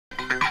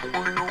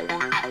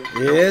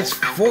It's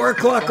 4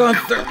 o'clock on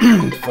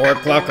 4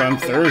 o'clock on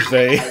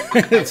Thursday.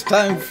 It's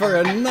time for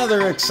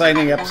another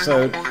exciting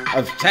episode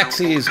of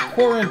Taxi's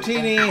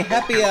Quarantini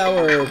Happy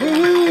Hour.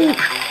 Woohoo!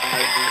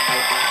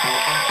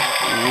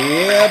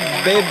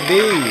 Yeah,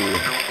 baby.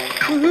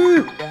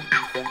 Woohoo!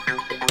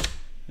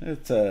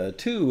 It's a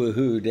two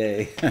woohoo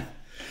day.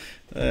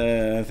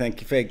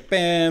 Thank you, fake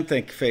band.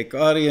 Thank you, fake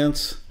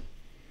audience.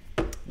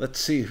 Let's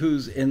see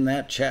who's in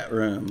that chat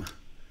room.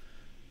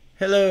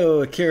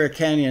 Hello, Akira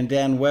Canyon,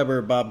 Dan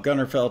Weber, Bob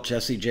Gunnerfeld,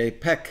 Jesse J.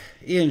 Peck,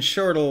 Ian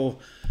Shortall,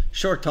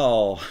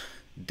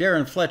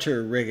 Darren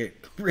Fletcher,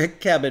 Rick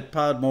Cabot,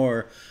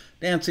 Podmore,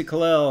 Nancy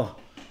Collell.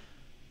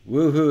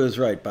 Woohoo is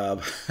right,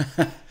 Bob.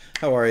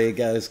 How are you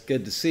guys?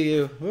 Good to see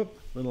you. Whoop,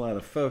 a little out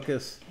of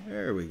focus.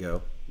 There we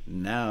go.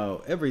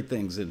 Now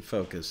everything's in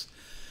focus.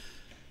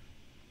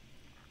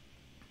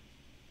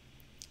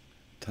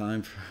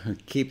 Time for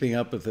keeping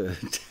up with the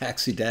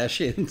taxi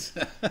dash-ins.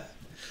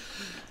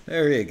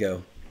 There you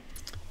go.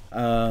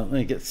 Let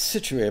me get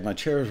situated. My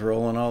chair's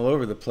rolling all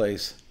over the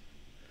place.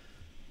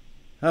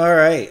 All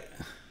right.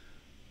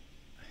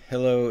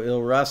 Hello,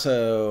 Il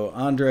Raso,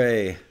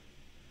 Andre.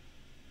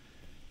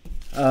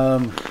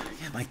 Yeah,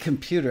 my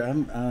computer.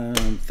 I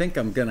think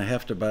I'm going to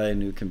have to buy a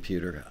new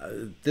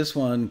computer. This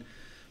one,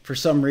 for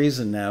some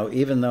reason now,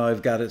 even though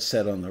I've got it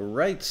set on the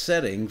right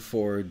setting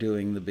for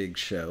doing the big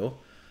show,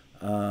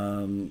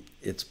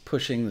 it's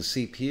pushing the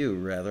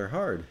CPU rather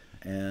hard,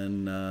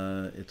 and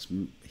it's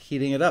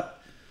heating it up.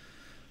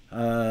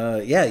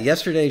 Yeah,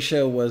 yesterday's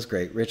show was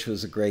great. Rich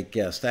was a great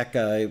guest. That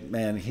guy,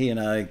 man, he and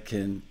I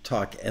can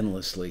talk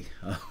endlessly,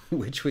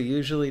 which we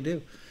usually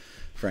do.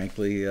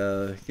 Frankly,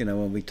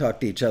 when we talk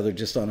to each other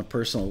just on a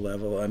personal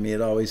level, I mean,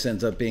 it always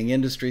ends up being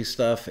industry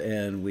stuff,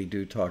 and we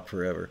do talk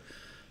forever.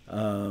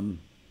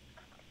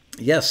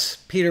 Yes,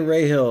 Peter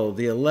Rahill,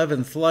 the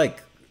 11th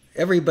like.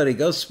 Everybody,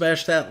 go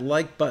smash that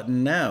like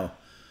button now.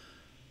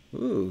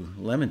 Ooh,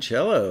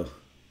 limoncello.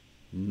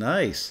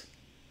 Nice.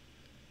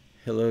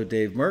 Hello,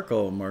 Dave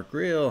Merkel, Mark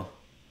Reel.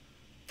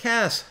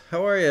 Cass,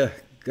 how are you?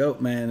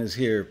 Goatman is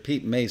here.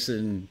 Pete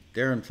Mason,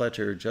 Darren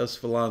Fletcher,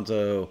 Joseph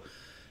Alonzo.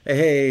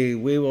 Hey,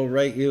 we will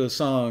write you a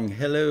song.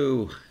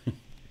 Hello.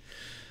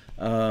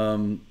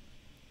 Let's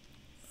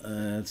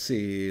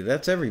see.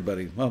 That's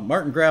everybody. Well,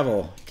 Martin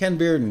Gravel, Ken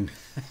Bearden.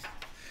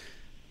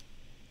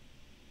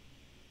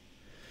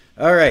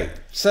 All right,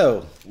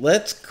 so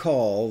let's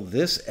call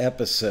this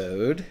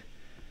episode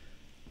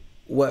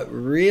What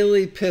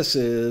Really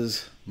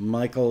Pisses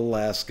Michael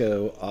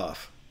Laskow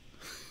Off.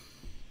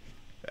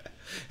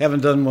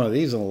 Haven't done one of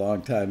these in a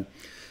long time.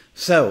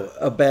 So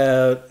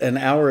about an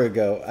hour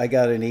ago, I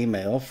got an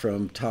email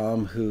from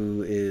Tom,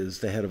 who is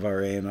the head of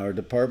our A&R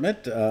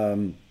department.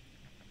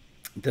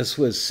 This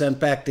was sent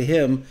back to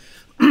him,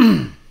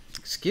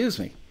 excuse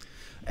me,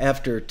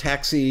 after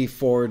Taxi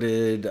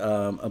forwarded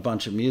a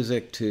bunch of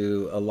music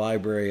to a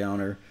library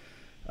owner.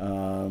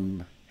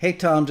 Hey,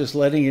 Tom, just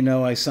letting you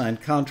know I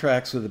signed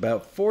contracts with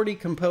about 40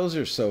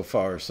 composers so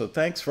far, so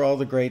thanks for all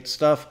the great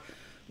stuff.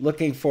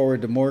 Looking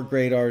forward to more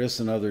great artists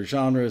in other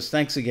genres.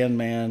 Thanks again,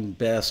 man.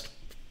 Best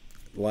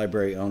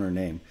library owner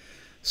name.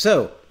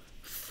 So,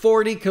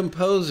 40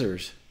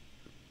 composers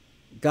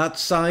got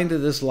signed to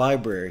this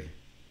library.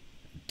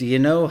 Do you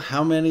know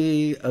how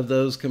many of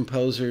those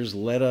composers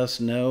let us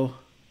know?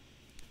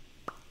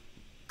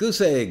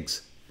 Goose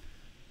eggs.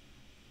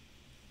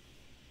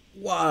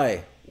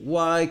 Why?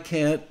 Why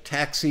can't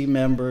Taxi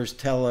members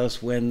tell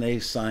us when they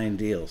sign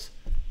deals?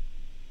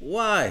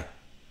 Why?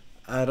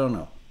 I don't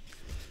know.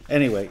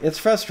 Anyway, it's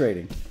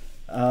frustrating.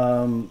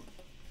 And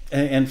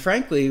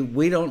frankly,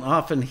 we don't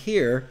often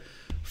hear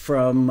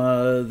from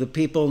the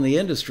people in the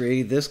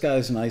industry. This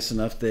guy's nice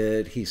enough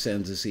that he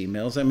sends us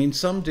emails. I mean,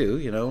 some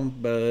do,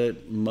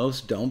 but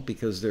most don't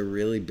because they're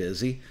really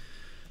busy.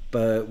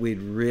 But we'd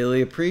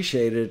really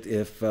appreciate it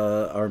if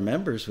our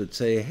members would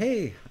say,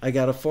 hey, I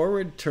got a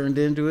forward turned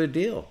into a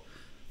deal.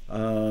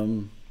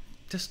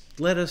 Just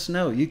let us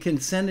know. You can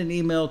send an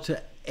email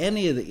to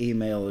any of the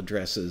email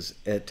addresses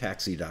at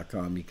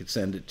taxi.com. You could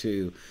send it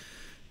to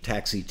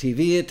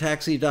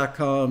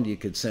taxitv@taxi.com. You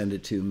could send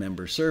it to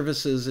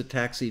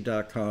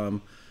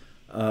memberservices@taxi.com.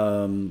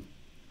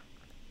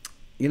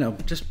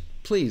 Just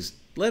please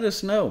let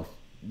us know.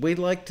 We'd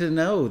like to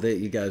know that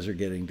you guys are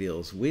getting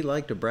deals. We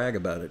like to brag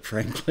about it,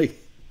 frankly.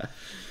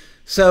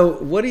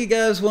 So what do you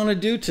guys want to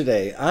do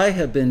today? I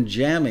have been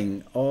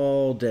jamming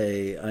all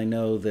day. I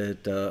know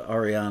that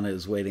Ariana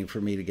is waiting for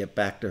me to get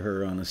back to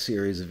her on a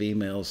series of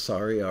emails.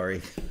 Sorry,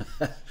 Ari.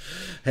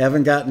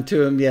 Haven't gotten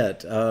to them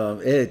yet.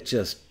 It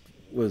just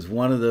was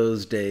one of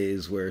those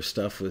days where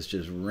stuff was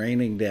just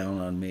raining down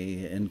on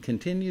me and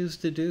continues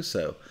to do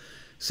so.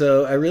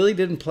 So I really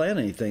didn't plan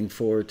anything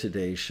for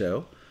today's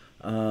show.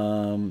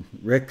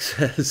 Rick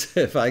says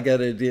if I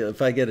get a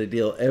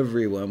deal,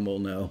 everyone will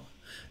know.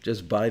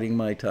 Just biding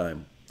my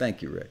time.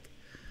 Thank you, Rick.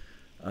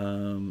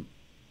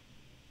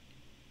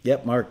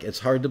 Yep, Mark, it's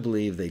hard to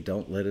believe they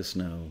don't let us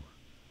know.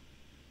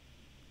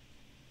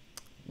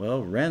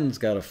 Well, Ren's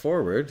got a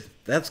forward.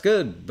 That's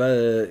good.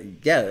 But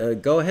yeah,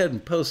 go ahead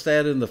and post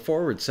that in the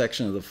forward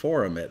section of the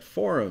forum at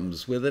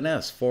forums with an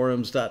S,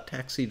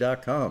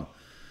 forums.taxi.com.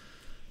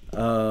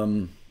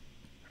 Um,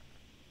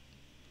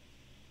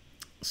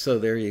 so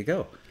there you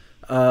go.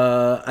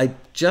 I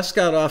just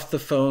got off the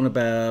phone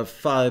about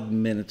 5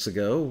 minutes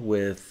ago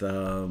with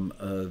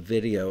a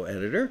video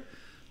editor.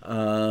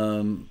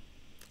 Um,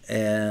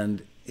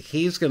 and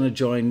he's going to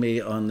join me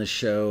on the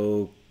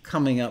show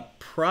coming up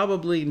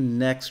probably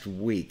next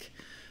week.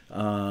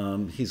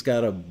 He's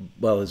got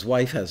his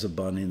wife has a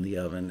bun in the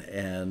oven,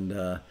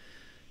 and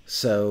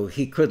so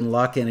he couldn't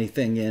lock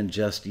anything in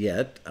just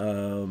yet.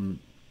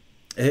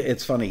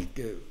 It's funny,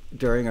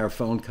 during our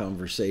phone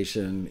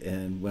conversation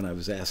and when I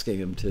was asking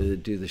him to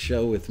do the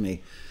show with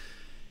me,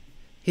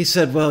 he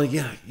said, well,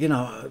 yeah,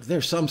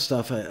 there's some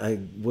stuff I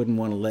wouldn't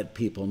want to let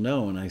people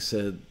know. And I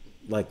said,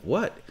 like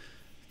what?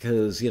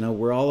 Because,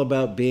 we're all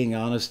about being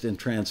honest and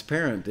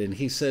transparent. And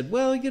he said,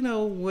 well,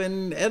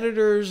 when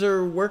editors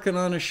are working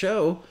on a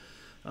show,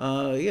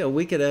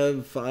 we could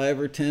have 5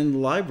 or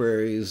 10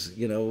 libraries,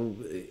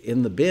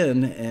 in the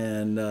bin,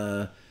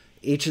 and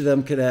each of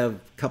them could have a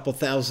couple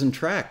thousand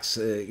tracks,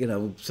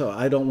 so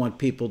I don't want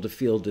people to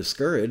feel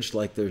discouraged,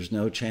 like there's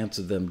no chance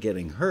of them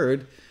getting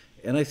heard.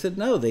 And I said,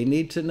 no, they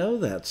need to know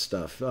that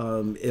stuff.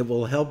 It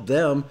will help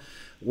them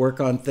work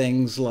on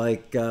things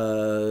like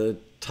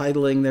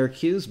titling their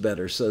cues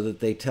better so that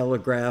they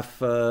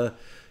telegraph,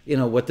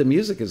 what the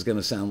music is going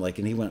to sound like.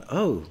 And he went,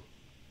 oh,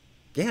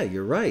 yeah,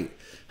 you're right.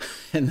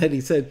 And then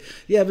he said,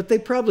 yeah, but they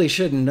probably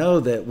shouldn't know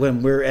that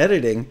when we're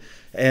editing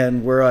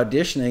and we're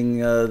auditioning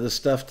the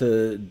stuff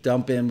to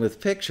dump in with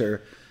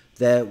picture,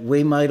 that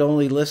we might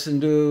only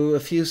listen to a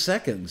few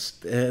seconds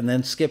and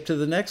then skip to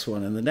the next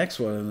one and the next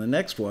one and the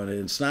next one. And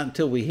it's not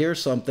until we hear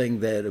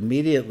something that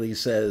immediately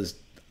says,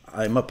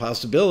 I'm a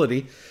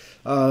possibility,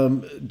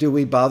 do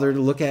we bother to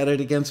look at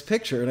it against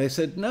picture? And I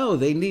said, no,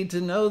 they need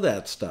to know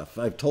that stuff.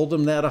 I've told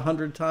them that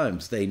 100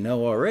 times. They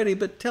know already,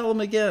 but tell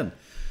them again.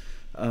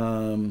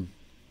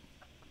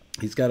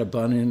 He's got a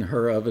bun in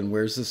her oven.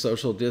 Where's the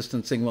social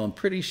distancing? Well, I'm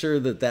pretty sure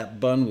that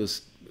bun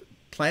was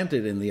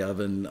planted in the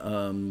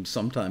oven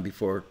sometime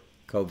before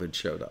COVID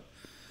showed up.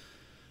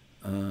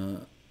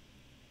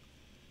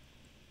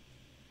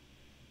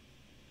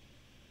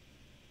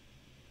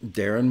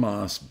 Darren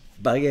Moss,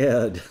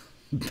 bad.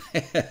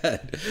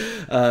 Bad.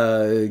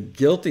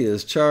 Guilty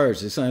as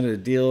charged. They signed a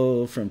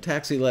deal from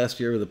Taxi last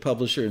year with a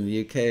publisher in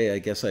the UK. I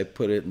guess I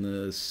put it in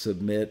the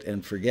submit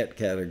and forget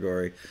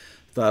category.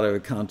 Thought I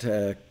would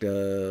contact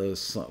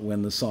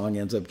when the song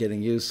ends up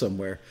getting used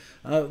somewhere.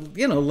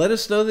 Let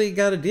us know that you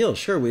got a deal.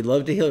 Sure, we'd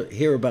love to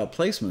hear about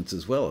placements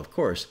as well, of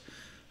course.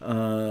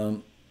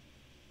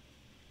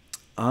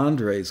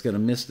 Andre's going to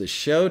miss the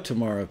show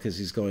tomorrow because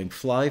he's going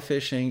fly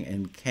fishing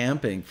and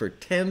camping for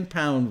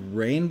 10-pound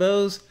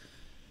rainbows.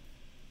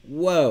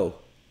 Whoa,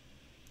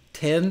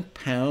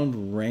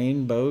 10-pound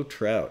rainbow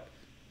trout.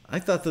 I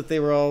thought that they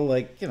were all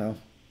like,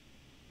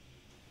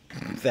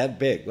 that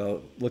big. Well,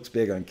 it looks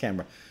big on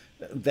camera.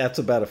 That's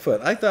about a foot.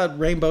 I thought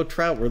rainbow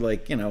trout were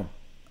like,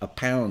 a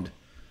pound.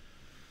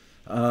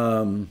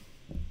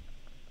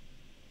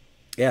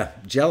 Yeah,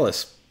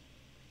 jealous.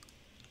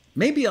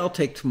 Maybe I'll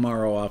take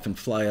tomorrow off and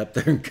fly up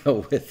there and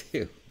go with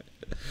you.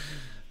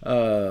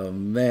 Oh,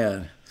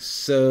 man.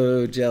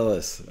 So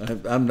jealous.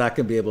 I'm not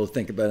going to be able to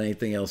think about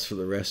anything else for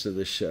the rest of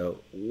the show.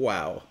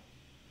 Wow.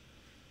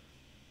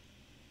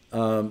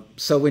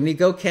 So when you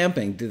go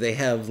camping, do they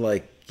have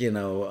like,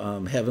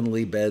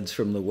 heavenly beds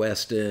from the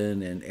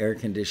Westin and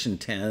air-conditioned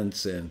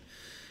tents and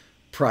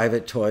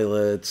private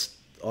toilets,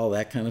 all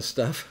that kind of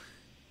stuff?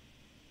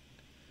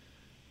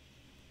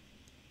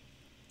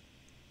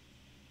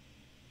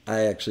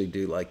 I actually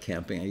do like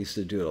camping. I used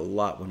to do it a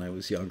lot when I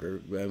was younger.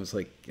 I was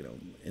like,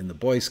 in the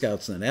Boy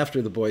Scouts and then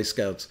after the Boy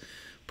Scouts,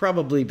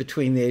 probably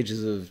between the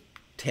ages of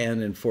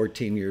 10 and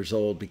 14 years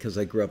old, because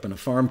I grew up in a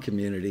farm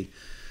community.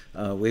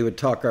 We would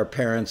talk our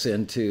parents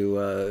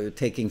into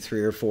taking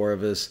 3 or 4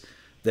 of us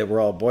that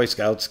were all Boy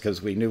Scouts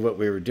because we knew what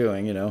we were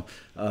doing,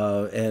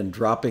 and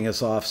dropping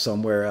us off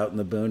somewhere out in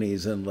the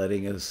boonies and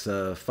letting us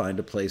find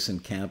a place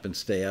and camp and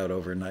stay out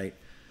overnight.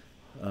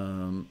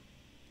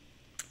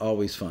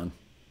 Always fun.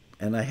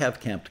 And I have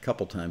camped a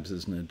couple times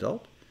as an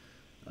adult.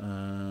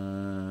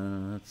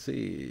 Let's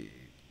see.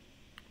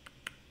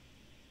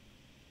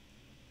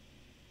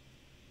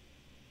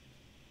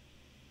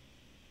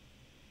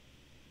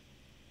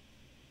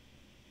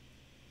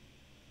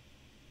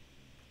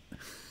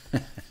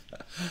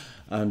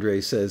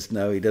 Andre says,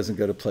 no, he doesn't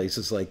go to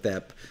places like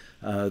that.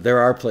 There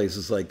are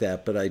places like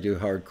that, but I do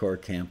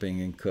hardcore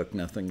camping and cook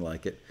nothing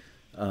like it.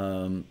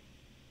 Yeah,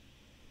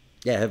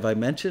 have I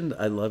mentioned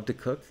I love to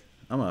cook?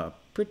 I'm a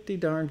pretty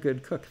darn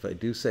good cook, if I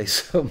do say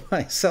so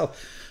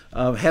myself.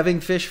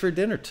 Having fish for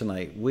dinner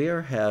tonight. We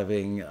are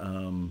having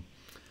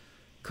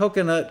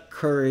coconut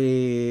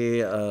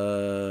curry.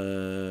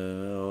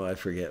 I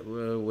forget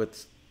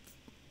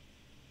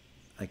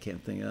I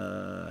can't think.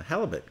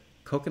 Halibut.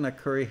 Coconut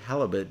curry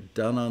halibut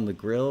done on the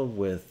grill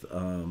with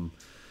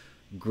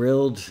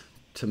grilled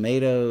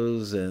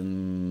tomatoes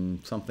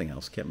and something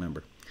else. Can't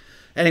remember.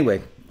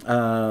 Anyway,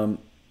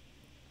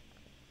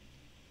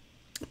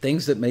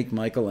 things that make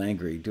Michael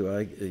angry.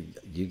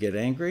 You get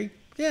angry?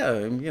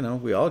 Yeah,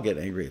 we all get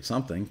angry at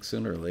something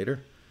sooner or later.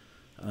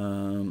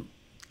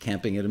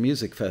 Camping at a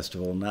music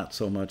festival, not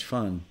so much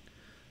fun.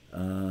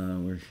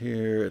 We're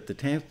here at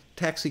the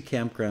taxi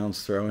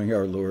campgrounds throwing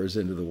our lures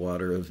into the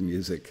water of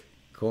music.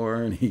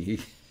 Corny.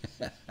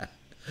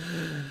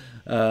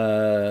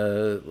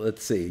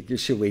 Let's see.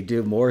 Should we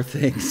do more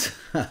things?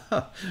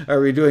 Are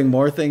we doing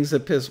more things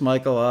that piss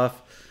Michael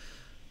off?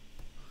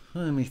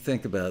 Let me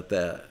think about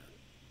that.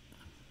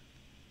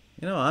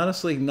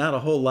 Honestly, not a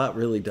whole lot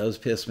really does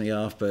piss me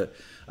off, but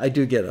I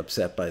do get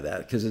upset by that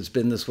because it's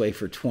been this way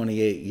for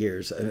 28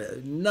 years.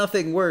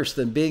 Nothing worse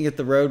than being at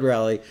the road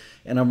rally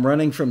and I'm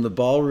running from the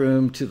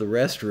ballroom to the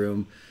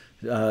restroom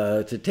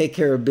to take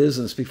care of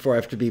business before I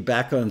have to be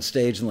back on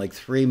stage in like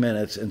 3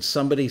 minutes, and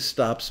somebody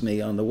stops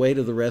me on the way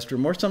to the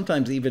restroom, or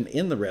sometimes even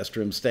in the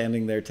restroom,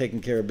 standing there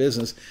taking care of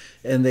business,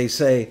 and they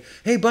say,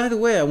 "Hey, by the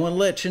way, I want to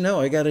let you know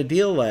I got a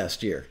deal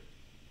last year."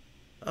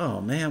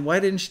 Oh man, why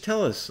didn't you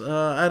tell us?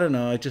 I don't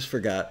know, I just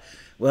forgot.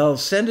 Well,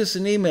 send us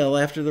an email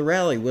after the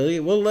rally, will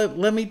you? Well,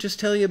 let me just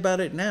tell you about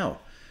it now.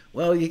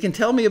 Well, you can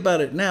tell me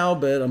about it now,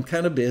 but I'm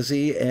kind of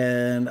busy,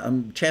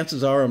 and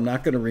chances are I'm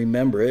not going to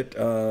remember it.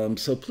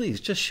 So please,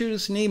 just shoot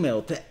us an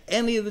email to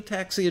any of the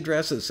taxi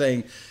addresses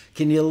saying,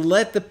 can you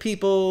let the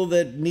people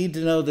that need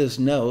to know this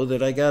know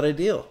that I got a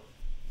deal?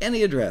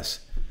 Any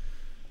address.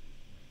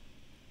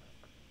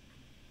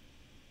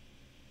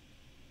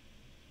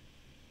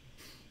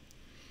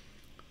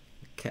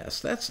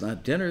 Cass, that's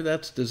not dinner,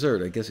 that's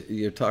dessert. I guess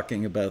you're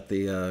talking about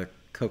the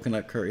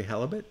coconut curry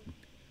halibut?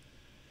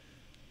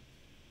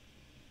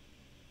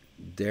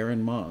 Darren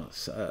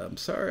Moss. I'm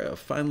sorry, I'll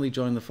finally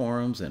join the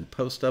forums and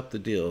post up the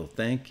deal.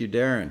 Thank you,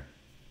 Darren.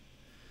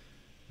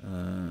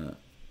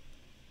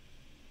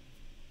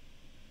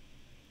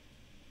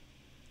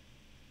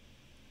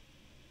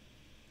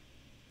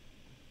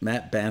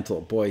 Matt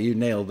Bantle. Boy, you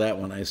nailed that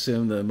one. I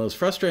assume the most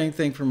frustrating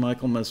thing for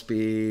Michael must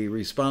be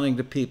responding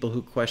to people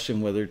who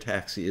question whether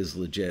taxi is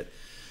legit.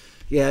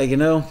 Yeah,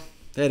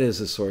 that is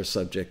a sore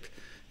subject.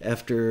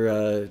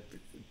 After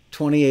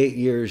 28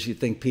 years, you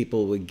think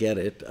people would get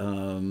it,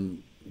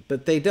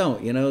 but they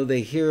don't.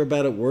 They hear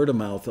about it word of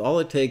mouth. All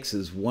it takes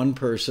is one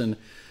person,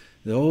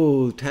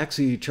 oh,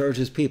 taxi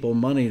charges people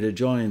money to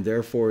join,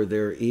 therefore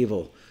they're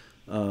evil.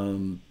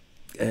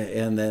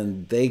 And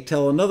then they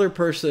tell another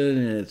person,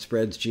 and it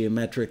spreads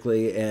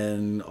geometrically,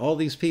 and all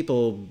these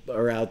people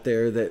are out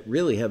there that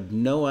really have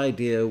no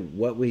idea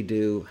what we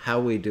do, how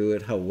we do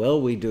it, how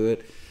well we do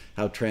it,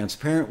 how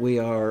transparent we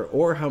are,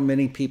 or how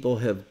many people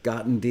have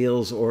gotten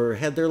deals or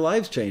had their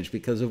lives changed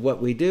because of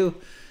what we do.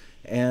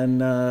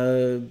 And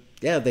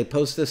yeah, they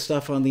post this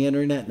stuff on the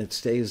internet and it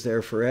stays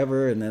there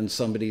forever, and then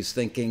somebody's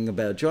thinking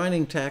about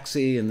joining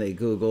taxi and they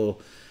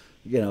Google,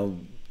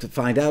 to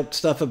find out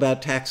stuff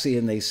about taxi,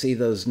 and they see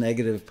those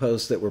negative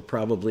posts that were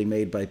probably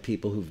made by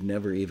people who've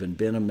never even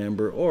been a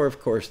member. Or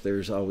of course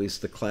there's always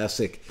the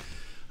classic,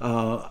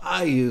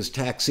 I used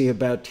taxi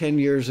about 10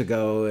 years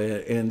ago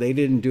and they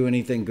didn't do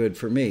anything good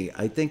for me.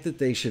 I think that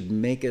they should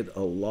make it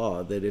a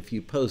law that if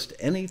you post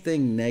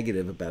anything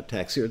negative about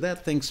taxi, or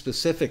that thing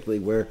specifically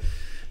where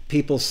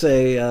people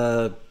say,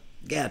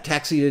 yeah,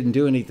 taxi didn't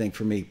do anything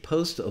for me,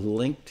 post a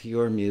link to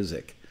your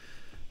music.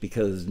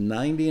 Because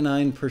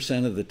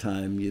 99% of the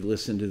time you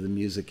listen to the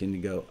music and you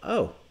go,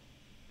 oh,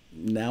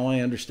 now I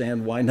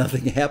understand why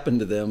nothing happened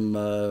to them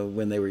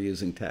when they were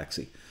using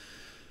taxi.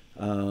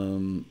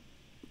 Hello,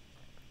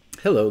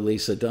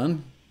 Lisa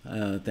Dunn.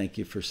 Thank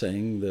you for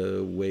saying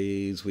the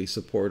ways we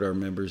support our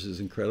members is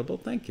incredible.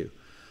 Thank you.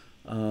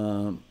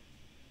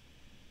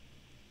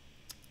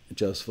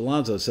 Joseph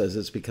Alonso says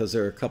it's because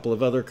there are a couple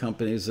of other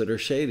companies that are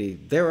shady.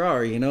 There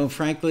are,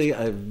 frankly,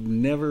 I've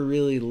never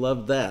really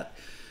loved that.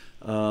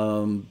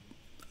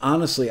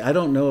 Honestly, I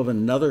don't know of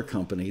another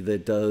company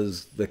that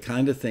does the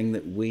kind of thing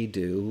that we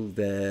do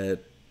that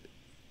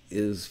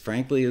is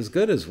frankly as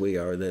good as we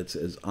are, that's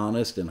as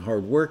honest and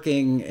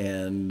hardworking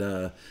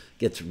and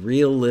gets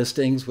real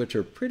listings, which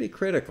are pretty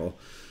critical,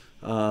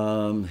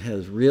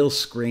 has real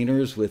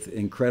screeners with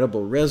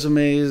incredible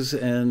resumes.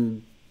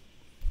 And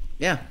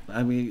yeah,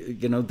 I mean,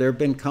 there have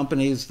been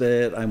companies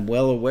that I'm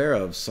well aware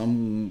of,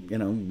 some,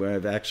 where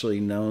I've actually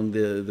known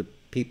the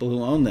people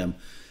who own them.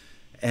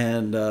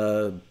 And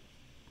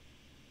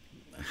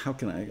how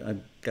can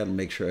I've got to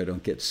make sure I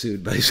don't get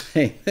sued by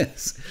saying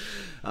this.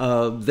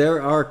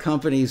 There are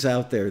companies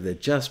out there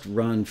that just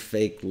run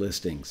fake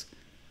listings.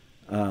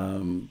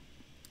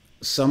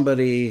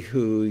 Somebody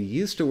who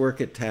used to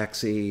work at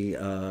Taxi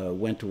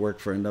went to work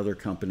for another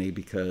company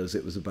because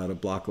it was about a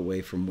block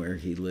away from where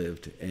he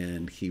lived,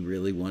 and he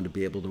really wanted to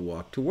be able to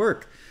walk to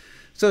work.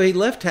 So he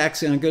left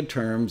Taxi on good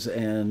terms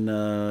and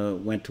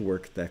went to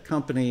work at that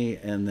company.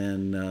 And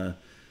then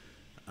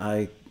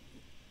I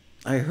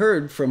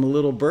heard from a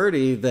little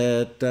birdie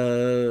that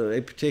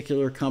a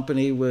particular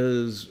company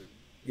was,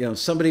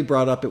 somebody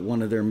brought up at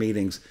one of their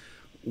meetings,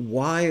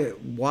 why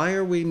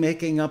are we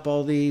making up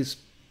all these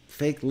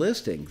fake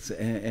listings?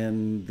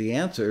 And the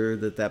answer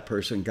that that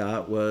person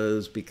got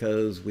was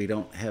because we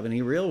don't have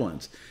any real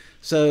ones.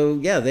 So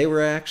yeah, they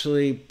were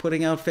actually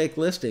putting out fake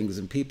listings,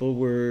 and people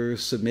were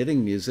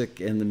submitting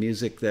music, and the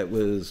music that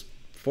was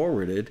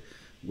forwarded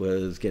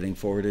was getting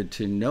forwarded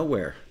to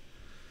nowhere.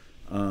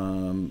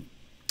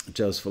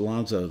 Joseph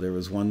Alonso, there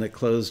was one that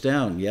closed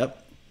down. Yep.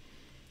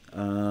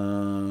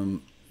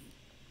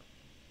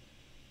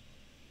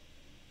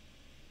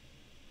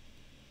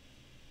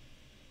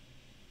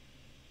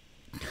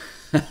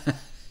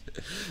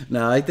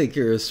 No, I think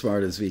you're as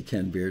smart as we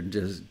can, Beard.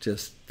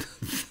 Just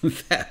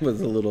that was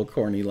a little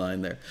corny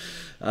line there.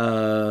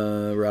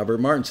 Robert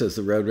Martin says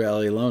the Road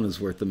Rally alone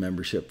is worth the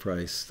membership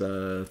price.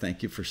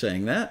 Thank you for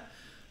saying that.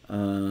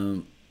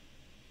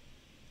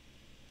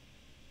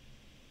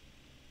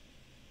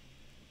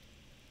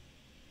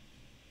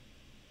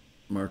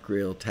 Mark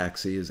Real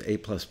Taxi is A+++.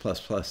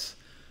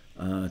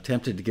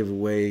 Tempted to give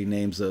away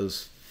names of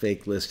those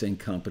fake listing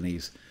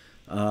companies.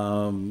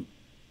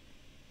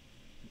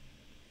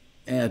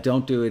 Yeah,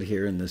 don't do it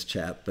here in this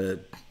chat,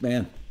 but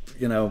man,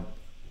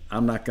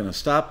 I'm not going to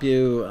stop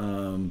you.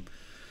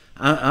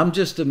 I'm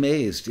just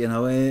amazed, and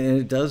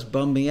it does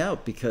bum me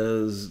out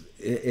because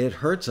it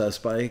hurts us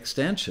by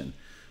extension.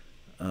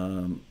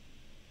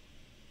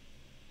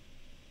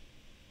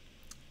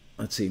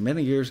 Let's see,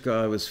 many years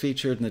ago I was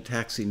featured in the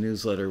taxi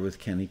newsletter with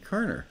Kenny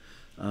Kerner,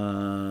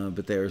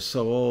 but they are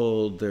so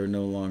old they're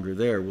no longer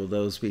there. Will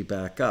those be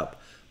back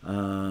up?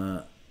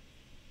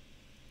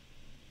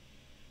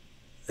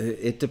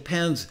 It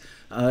depends.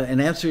 In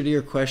answer to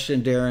your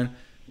question, Darren,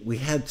 we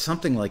had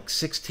something like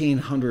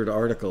 1,600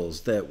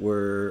 articles that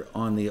were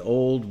on the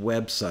old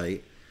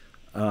website,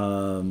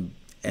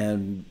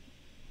 and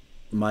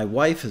my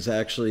wife has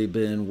actually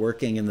been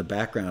working in the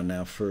background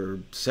now for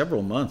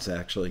several months,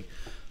 actually,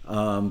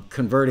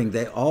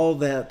 converting. All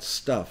that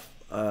stuff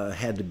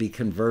had to be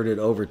converted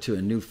over to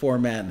a new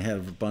format and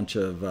have a bunch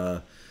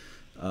of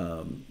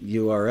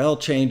URL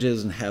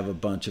changes and have a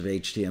bunch of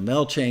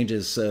HTML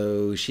changes.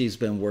 So she's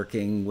been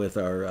working with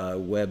our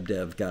web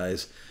dev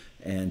guys,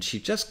 and she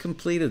just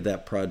completed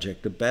that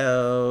project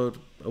about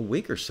a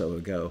week or so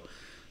ago.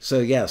 So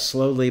yeah,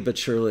 slowly but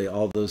surely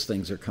all those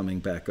things are coming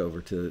back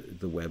over to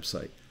the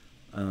website.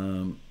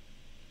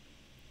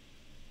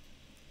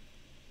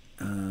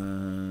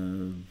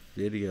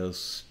 Video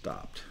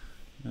stopped.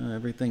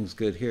 Everything's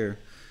good here.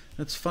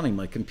 That's funny.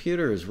 My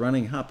computer is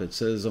running hot. It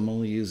says I'm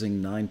only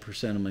using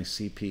 9% of my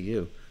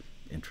CPU.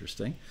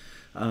 Interesting.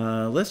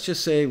 Let's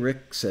just say,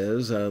 Rick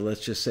says,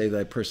 let's just say that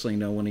I personally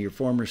know one of your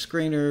former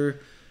screeners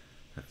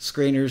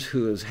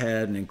who has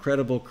had an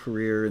incredible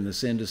career in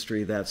this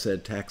industry. That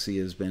said, Taxi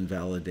has been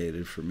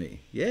validated for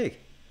me. Yay.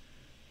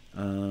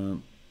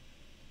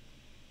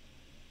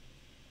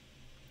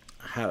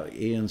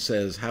 Ian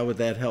says, how would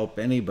that help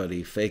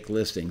anybody? Fake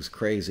listings,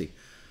 crazy.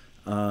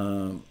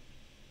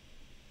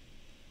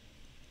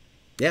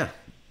 Yeah.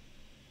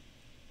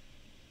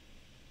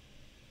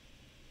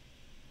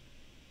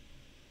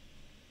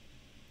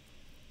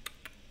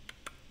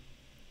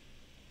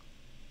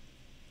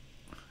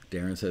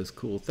 Darren says,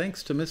 cool.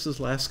 Thanks to Mrs.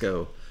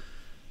 Laskow.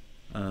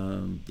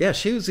 Yeah,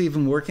 she was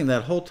even working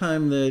that whole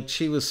time that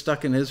she was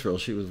stuck in Israel.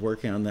 She was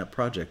working on that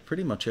project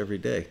pretty much every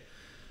day.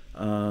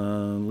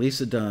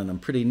 Lisa Dunn, I'm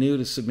pretty new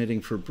to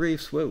submitting for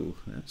briefs. Whoa,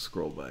 that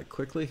scrolled by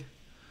quickly.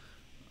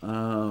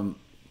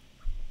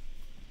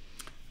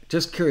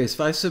 Just curious,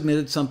 if I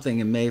submitted something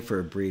in May for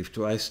a brief,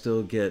 do I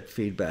still get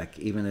feedback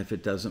even if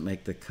it doesn't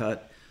make the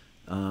cut?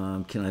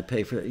 Can I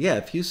pay for it? Yeah,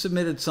 if you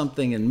submitted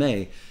something in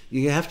May,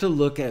 you have to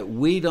look at,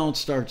 we don't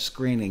start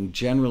screening,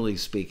 generally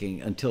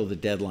speaking, until the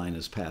deadline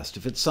is passed.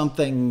 If it's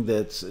something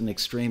that's an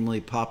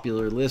extremely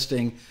popular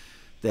listing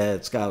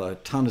that's got a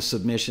ton of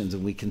submissions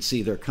and we can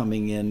see they're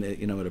coming in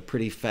at a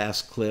pretty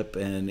fast clip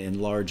and in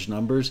large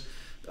numbers,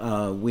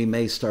 we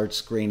may start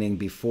screening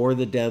before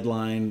the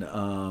deadline.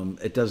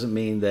 It doesn't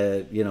mean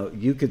that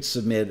you could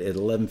submit at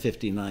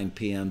 11:59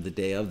 p.m. the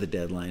day of the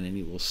deadline and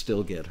you will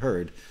still get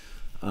heard,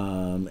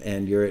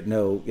 and you're at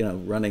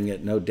running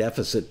at no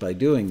deficit by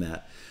doing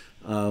that.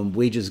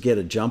 We just get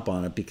a jump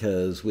on it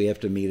because we have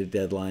to meet a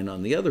deadline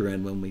on the other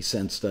end when we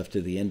send stuff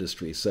to the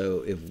industry.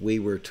 So if we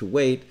were to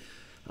wait,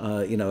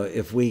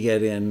 if we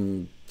get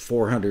in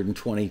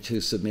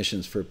 422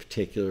 submissions for a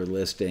particular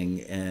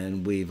listing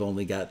and we've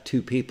only got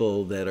 2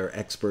 people that are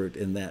expert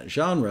in that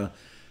genre,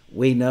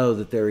 we know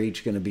that they're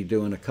each going to be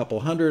doing a couple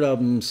hundred of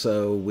them,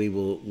 so we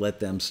will let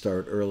them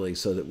start early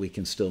so that we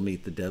can still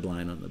meet the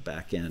deadline on the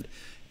back end.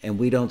 And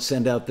we don't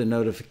send out the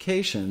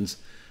notifications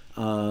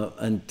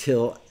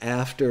until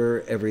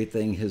after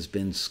everything has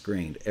been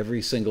screened.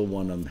 Every single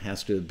one of them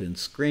has to have been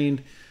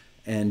screened,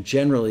 and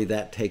generally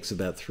that takes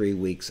about 3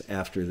 weeks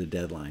after the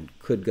deadline.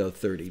 Could go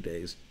 30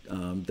 days.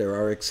 There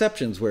are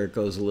exceptions where it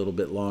goes a little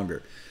bit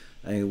longer.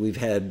 I mean, we've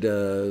had,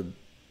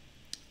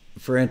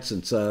 for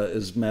instance,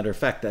 as a matter of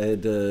fact, I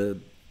had to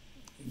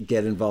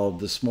get involved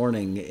this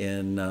morning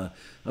in a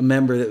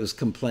member that was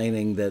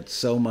complaining that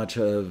so much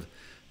of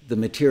the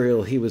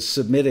material he was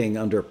submitting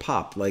under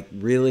pop, like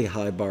really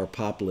high bar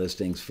pop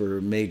listings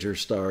for major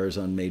stars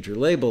on major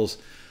labels,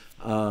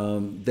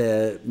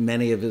 that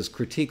many of his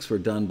critiques were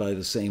done by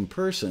the same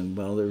person.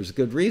 Well, there was a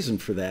good reason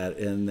for that,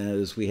 and that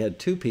is we had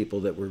two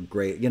people that were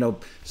great. You know,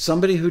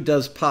 somebody who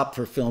does pop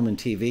for film and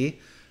TV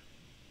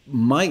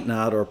might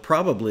not or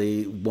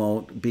probably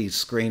won't be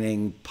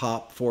screening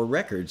pop for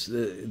records.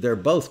 They're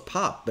both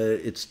pop, but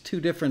it's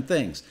two different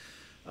things.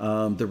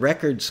 The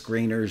record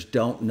screeners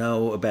don't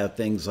know about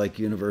things like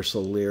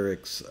universal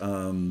lyrics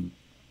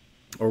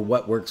or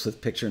what works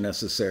with picture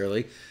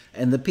necessarily.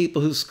 And the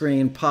people who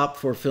screen pop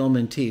for film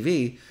and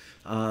TV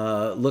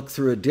look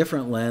through a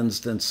different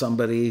lens than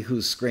somebody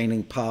who's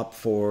screening pop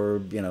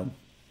for, you know,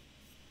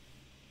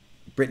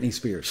 Britney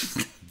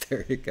Spears.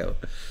 There you go.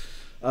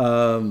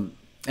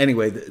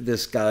 Anyway,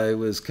 this guy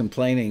was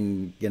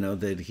complaining, you know,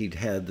 that he'd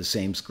had the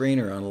same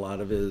screener on a lot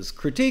of his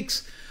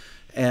critiques.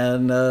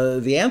 And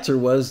the answer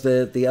was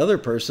that the other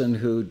person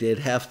who did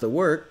half the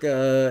work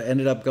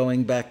ended up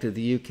going back to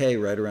the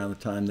UK right around the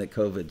time that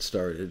COVID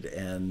started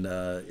and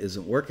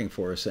isn't working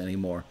for us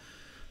anymore.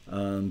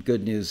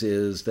 Good news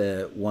is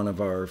that one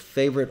of our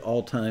favorite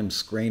all-time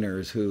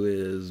screeners, who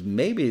is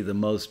maybe the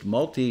most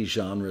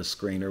multi-genre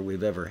screener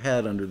we've ever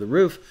had under the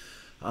roof,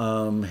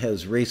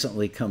 has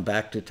recently come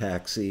back to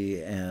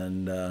Taxi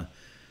and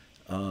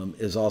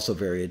is also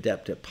very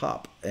adept at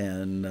pop.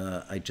 And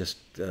I just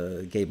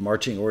gave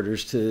marching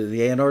orders to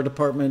the A&R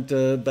department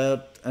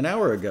about an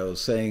hour ago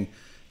saying,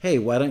 hey,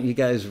 why don't you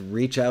guys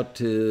reach out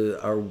to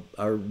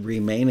our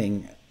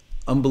remaining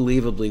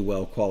unbelievably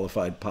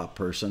well-qualified pop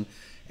person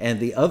and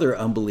the other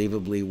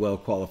unbelievably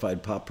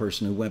well-qualified pop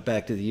person who went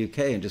back to the UK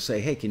and just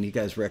say, hey, can you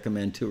guys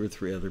recommend 2 or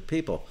 3 other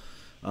people?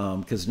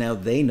 Because now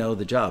they know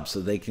the job,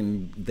 so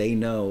they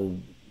know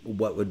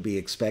what would be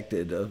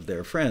expected of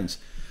their friends.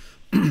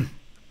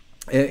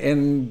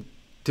 And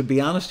to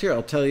be honest here,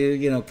 I'll tell you,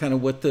 you know, kind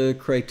of what the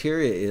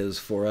criteria is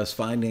for us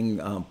finding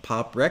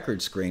pop record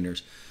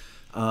screeners.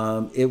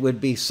 It would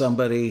be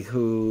somebody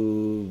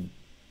who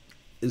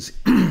is,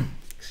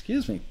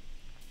 excuse me,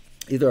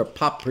 either a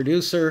pop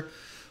producer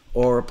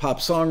or a pop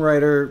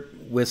songwriter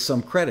with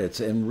some credits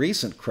and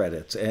recent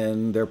credits,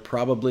 and they're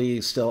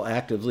probably still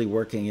actively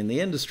working in the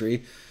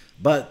industry,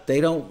 but they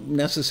don't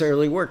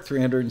necessarily work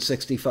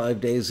 365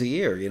 days a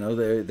year. You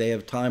know, they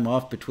have time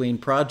off between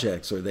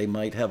projects, or they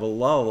might have a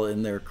lull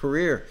in their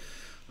career.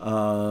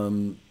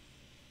 So,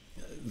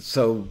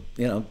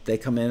 you know, they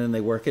come in and they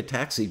work at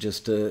Taxi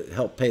just to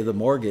help pay the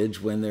mortgage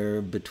when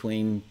they're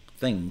between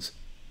things.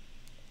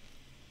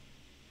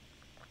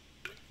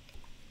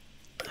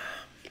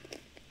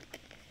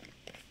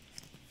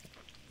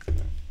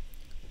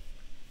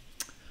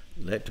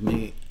 Let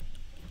me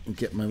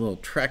get my little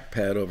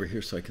trackpad over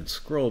here so I can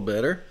scroll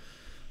better.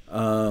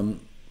 I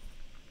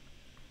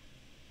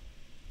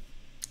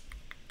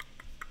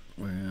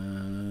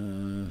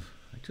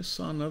just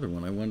saw another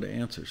one I wanted to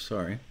answer,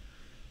 sorry.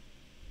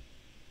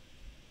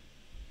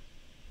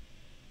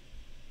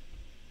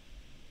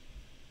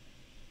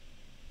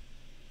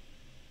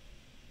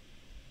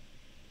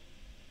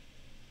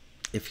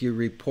 If you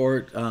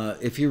report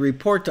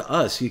to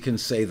us, you can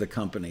say the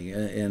company,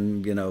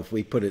 and you know, if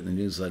we put it in the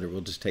newsletter,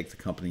 we'll just take the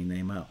company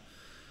name out.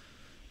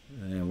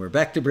 And we're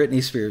back to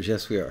Britney Spears.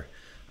 Yes, we are.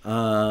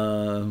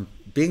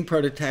 Being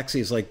part of Taxi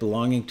is like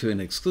belonging to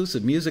an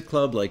exclusive music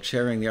club, like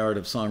sharing the art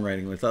of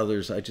songwriting with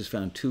others. I just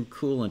found 2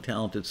 cool and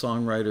talented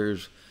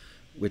songwriters,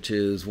 which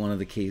is one of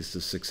the keys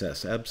to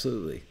success.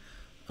 Absolutely.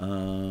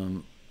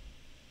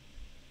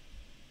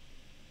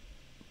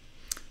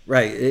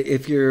 Right.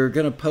 If you're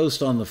going to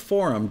post on the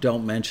forum,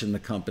 don't mention the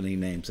company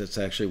names. That's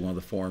actually one of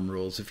the forum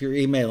rules. If you're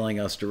emailing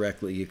us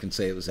directly, you can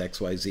say it was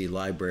XYZ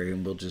Library,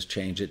 and we'll just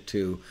change it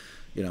to,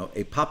 you know,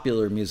 a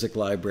popular music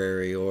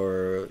library,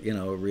 or, you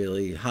know, a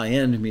really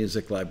high-end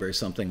music library,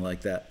 something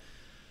like that.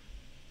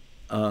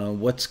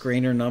 What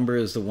screener number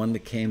is the one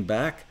that came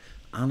back?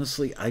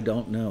 Honestly, I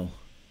don't know.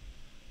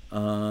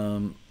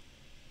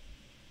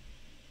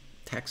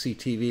 Taxi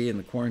TV and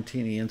the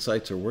Quarantini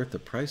insights are worth the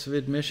price of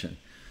admission.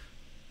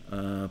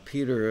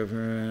 Peter,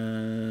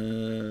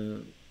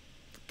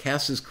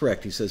 Cass is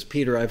correct. He says,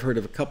 Peter, I've heard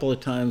of a couple of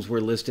times where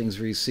listings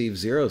receive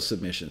 0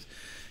 submissions.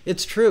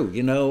 It's true.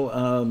 You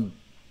know,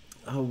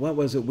 what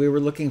was it? We were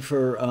looking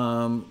for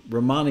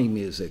Romani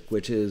music,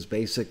 which is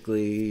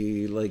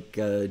basically like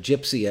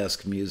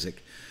gypsy-esque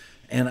music.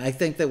 And I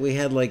think that we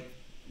had like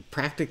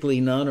practically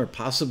none or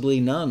possibly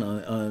none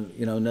on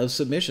you know, no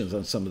submissions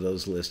on some of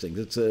those listings.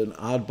 It's an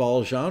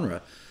oddball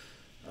genre.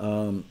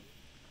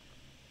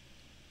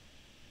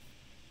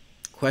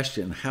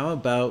 Question, how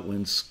about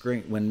when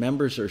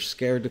members are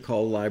scared to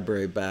call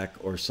library back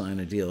or sign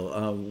a deal?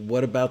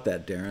 What about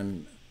that,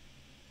 Darren?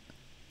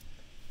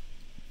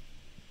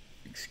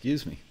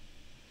 Excuse me.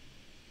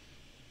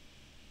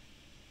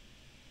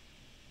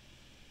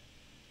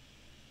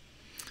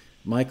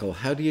 Michael,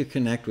 how do you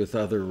connect with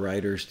other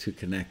writers to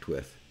connect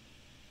with?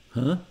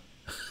 Huh?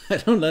 I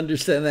don't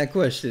understand that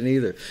question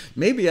either.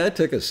 Maybe I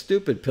took a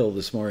stupid pill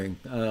this morning.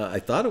 I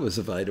thought it was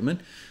a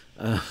vitamin.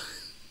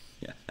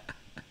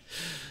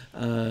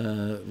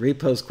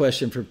 Repost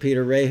question for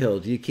Peter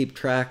Rahill. Do you keep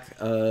track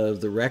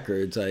of the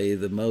records, i.e.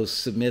 the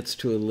most submits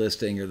to a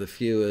listing or the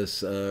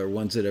fewest or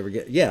ones that ever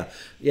get? Yeah,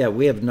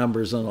 we have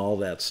numbers on all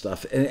that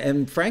stuff.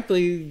 And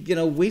frankly,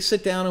 we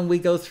sit down and we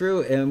go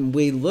through and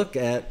we look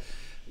at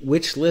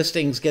which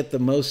listings get the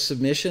most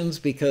submissions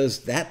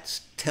because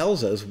that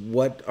tells us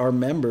what our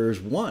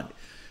members want.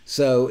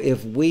 So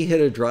if we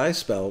hit a dry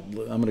spell,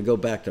 I'm going to go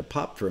back to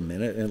pop for a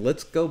minute, and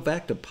let's go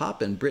back to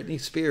pop and Britney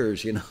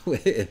Spears.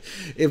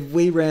 If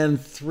we ran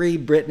 3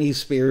 Britney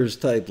Spears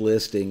type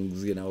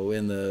listings,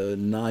 in the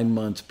 9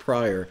 months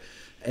prior,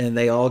 and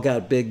they all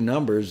got big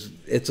numbers,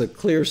 it's a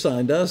clear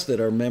sign to us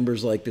that our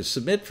members like to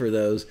submit for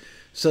those.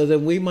 So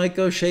then we might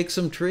go shake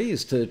some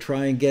trees to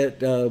try and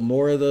get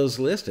more of those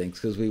listings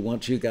because we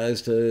want you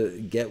guys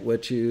to get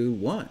what you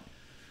want.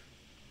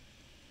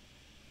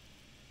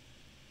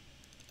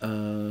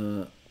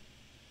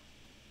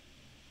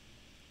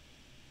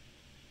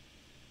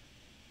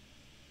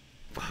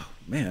 Wow,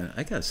 man,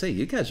 I gotta say,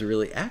 you guys are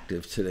really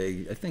active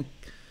today. I think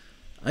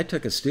I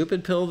took a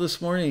stupid pill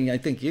this morning. I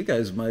think you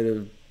guys might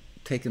have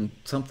taken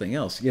something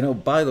else.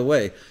 By the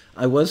way,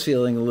 I was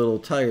feeling a little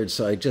tired,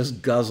 so I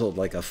just guzzled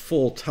like a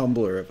full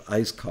tumbler of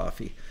iced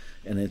coffee.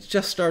 And it's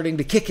just starting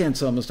to kick in,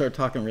 so I'm going to start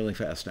talking really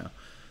fast now.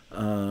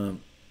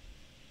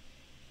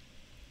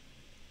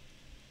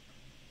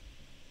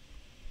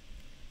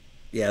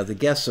 Yeah, the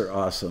guests are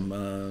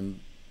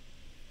awesome.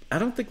 I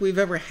don't think we've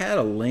ever had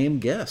a lame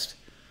guest.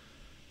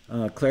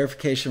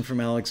 Clarification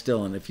from Alex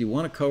Dillon. If you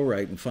want to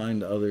co-write and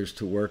find others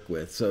to work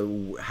with,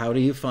 so how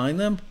do you find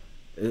them?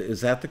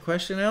 Is that the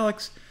question,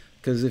 Alex?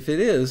 Because if it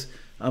is,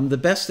 the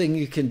best thing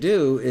you can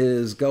do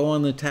is go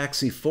on the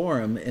Taxi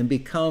forum and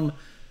become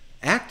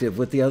active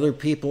with the other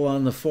people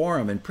on the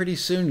forum. And pretty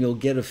soon you'll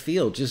get a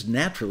feel just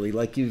naturally,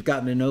 like you've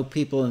gotten to know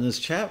people in this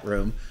chat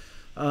room.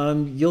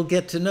 You'll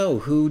get to know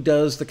who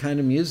does the kind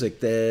of music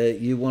that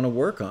you want to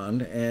work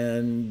on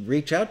and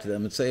reach out to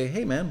them and say,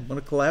 hey, man,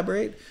 want to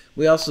collaborate?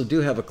 We also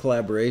do have a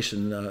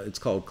collaboration. It's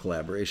called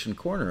Collaboration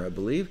Corner, I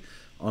believe,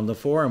 on the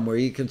forum where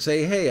you can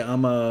say, hey,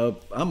 I'm a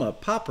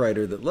pop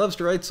writer that loves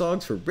to write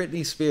songs for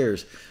Britney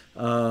Spears.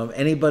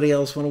 Anybody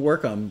else want to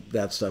work on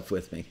that stuff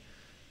with me?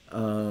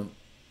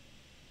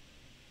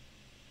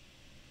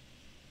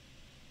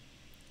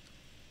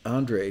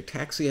 Andre,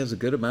 Taxi has a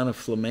good amount of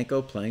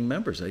flamenco playing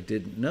members. I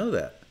didn't know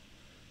that.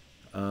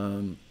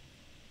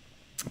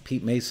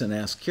 Pete Mason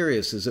asks,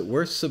 curious, is it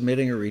worth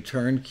submitting a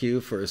return queue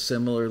for a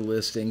similar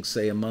listing,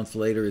 say a month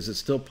later? Is it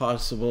still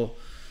possible?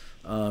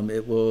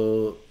 It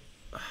will...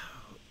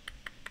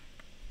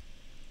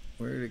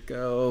 Where'd it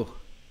go?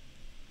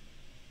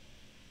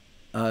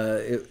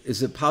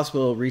 Is it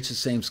possible to reach the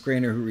same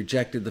screener who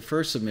rejected the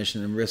first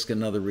submission and risk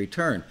another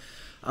return?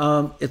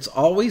 It's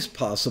always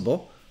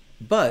possible,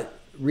 but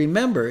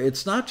remember,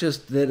 it's not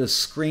just that a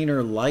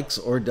screener likes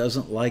or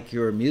doesn't like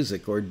your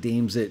music or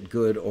deems it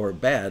good or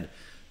bad.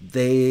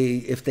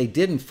 If they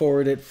didn't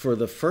forward it for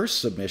the first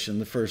submission,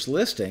 the first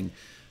listing,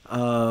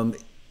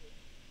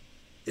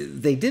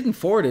 they didn't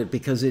forward it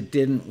because it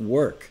didn't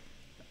work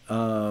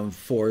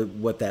for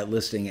what that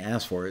listing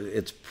asked for.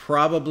 It's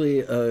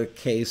probably a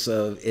case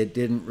of it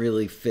didn't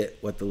really fit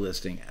what the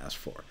listing asked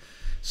for.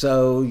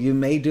 So you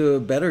may do a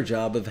better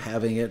job of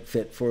having it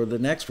fit for the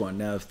next one.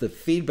 Now, if the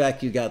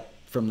feedback you got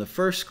from the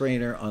first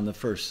screener on the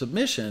first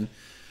submission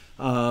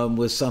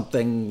was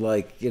something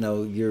like,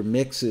 your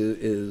mix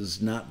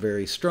is not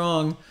very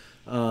strong,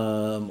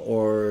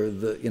 or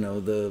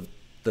the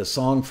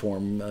song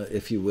form,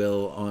 if you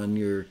will, on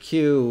your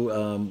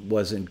cue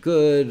wasn't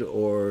good,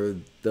 or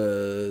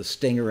the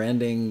stinger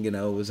ending,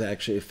 was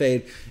actually a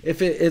fade.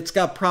 If it's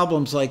got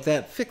problems like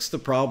that, fix the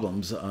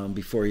problems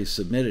before you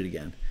submit it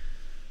again.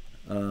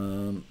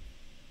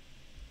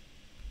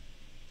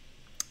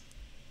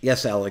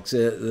 Yes, Alex,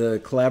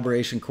 the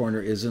collaboration corner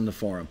is in the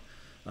forum.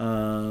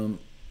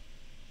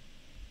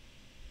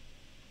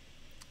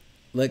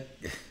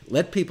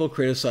 Let people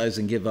criticize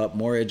and give up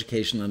more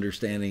education,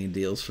 understanding, and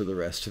deals for the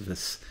rest of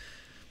us.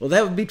 Well,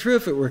 that would be true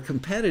if it were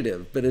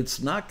competitive, but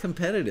it's not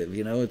competitive.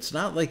 It's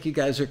not like you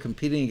guys are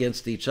competing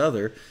against each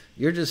other.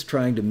 You're just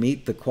trying to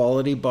meet the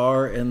quality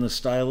bar and the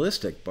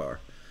stylistic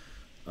bar.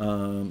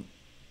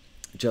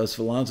 Joseph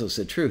Alonso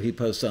said, true, he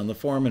posted on the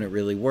forum and it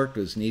really worked. It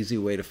was an easy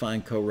way to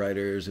find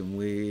co-writers, and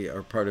we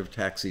are part of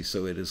Taxi,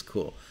 so it is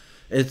cool.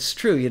 It's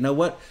true. You know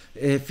what?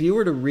 If you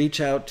were to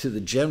reach out to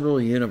the general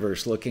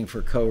universe looking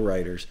for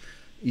co-writers,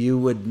 you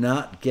would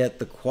not get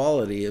the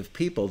quality of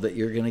people that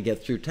you're going to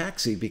get through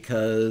Taxi,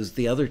 because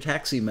the other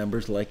Taxi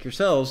members like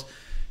yourselves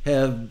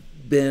have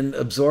been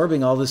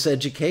absorbing all this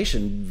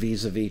education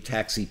vis-a-vis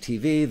Taxi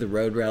TV, the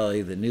Road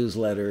Rally, the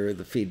newsletter,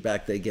 the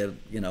feedback they get,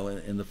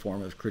 in the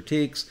form of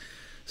critiques.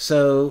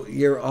 So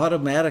you're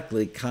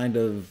automatically kind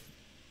of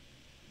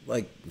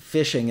like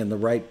fishing in the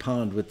right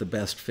pond with the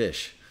best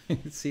fish.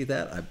 See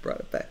that? I brought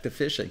it back to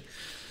fishing.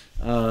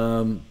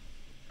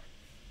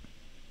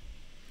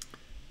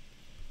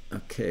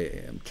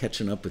 Okay, I'm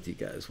catching up with you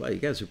guys. Wow, you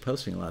guys are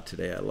posting a lot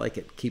today. I like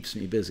it. Keeps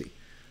me busy.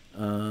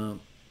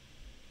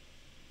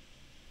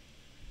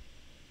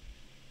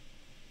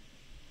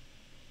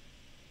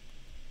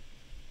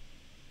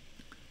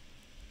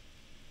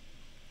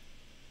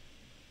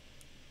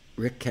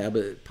 Rick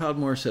Cabot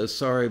Podmore says,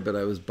 sorry, but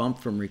I was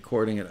bumped from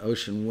recording at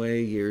Ocean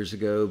Way years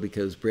ago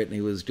because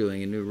Brittany was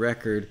doing a new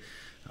record.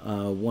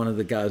 One of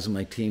the guys on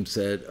my team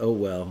said, oh,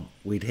 well,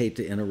 we'd hate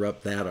to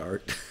interrupt that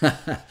art.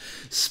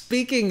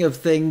 Speaking of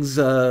things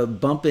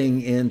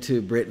bumping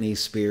into Britney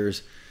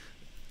Spears,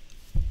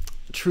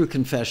 true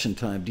confession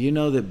time. Do you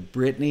know that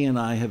Brittany and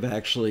I have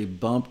actually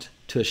bumped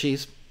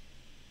tushies?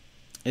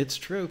 It's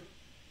true.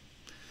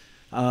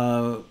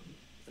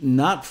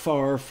 Not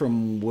far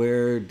from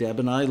where Deb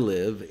and I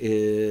live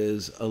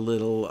is a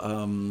little,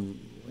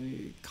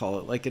 call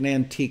it like an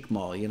antique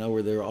mall, you know,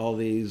 where there are all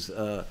these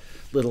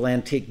little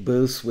antique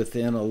booths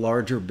within a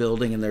larger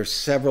building, and there's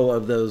several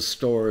of those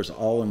stores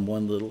all in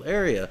one little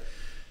area.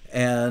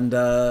 And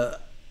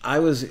I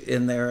was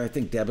in there, I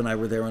think Deb and I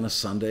were there on a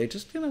Sunday,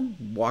 just, you know,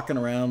 walking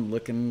around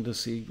looking to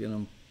see, you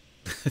know,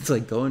 it's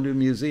like going to a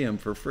museum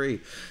for free.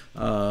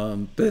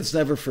 But it's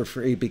never for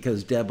free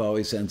because Deb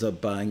always ends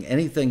up buying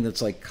anything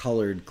that's like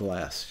colored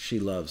glass she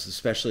loves,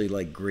 especially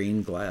like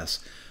green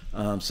glass.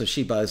 So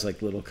she buys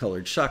like little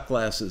colored shot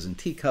glasses and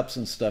teacups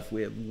and stuff.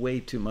 We have way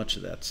too much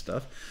of that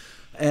stuff.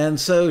 And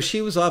so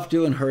she was off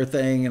doing her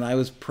thing, and I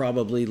was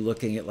probably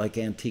looking at like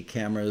antique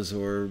cameras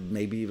or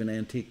maybe even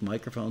antique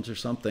microphones or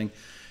something.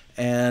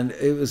 And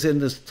it was in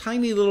this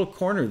tiny little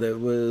corner that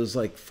was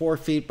like 4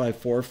 feet by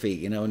 4 feet,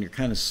 you know, and you're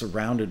kind of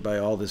surrounded by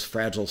all this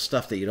fragile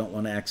stuff that you don't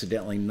want to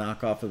accidentally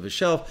knock off of a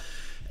shelf.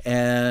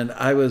 And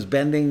I was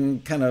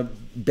kind of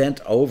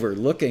bent over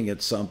looking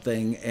at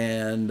something.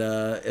 And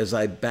as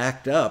I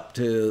backed up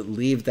to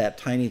leave that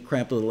tiny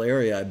cramped little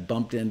area, I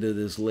bumped into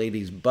this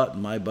lady's butt,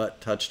 and my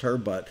butt touched her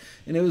butt.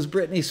 And it was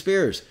Britney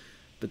Spears.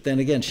 But then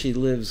again, she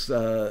lives,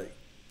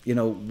 you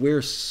know,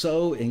 we're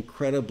so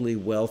incredibly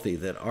wealthy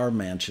that our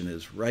mansion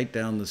is right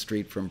down the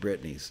street from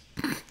Britney's.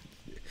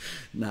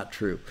 Not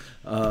true.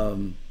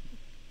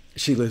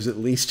 She lives at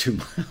least 2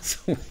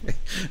 miles away.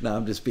 No,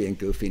 I'm just being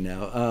goofy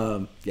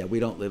now. Yeah, we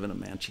don't live in a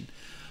mansion.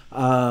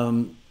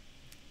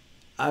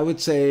 I would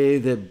say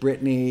that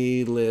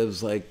Brittany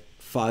lives like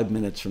 5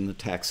 minutes from the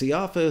taxi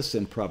office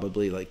and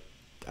probably like,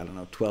 I don't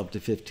know, 12 to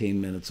 15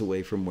 minutes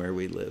away from where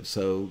we live.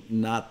 So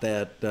not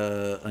that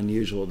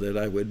unusual that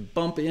I would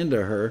bump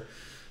into her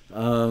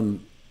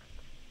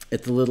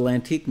at the little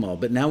antique mall.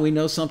 But now we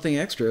know something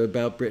extra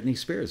about Britney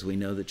Spears. We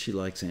know that she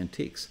likes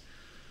antiques.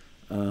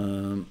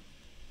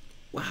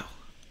 Wow,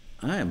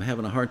 I am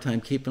having a hard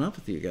time keeping up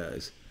with you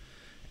guys.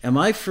 Am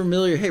I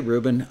familiar? Hey,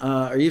 Ruben,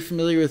 are you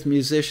familiar with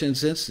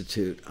Musicians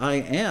Institute? I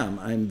am.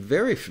 I'm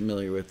very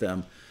familiar with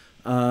them.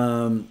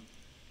 As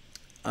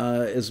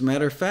a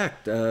matter of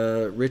fact,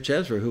 Rich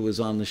Ezra, who was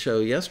on the show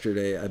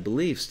yesterday, I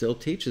believe, still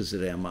teaches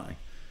at MI.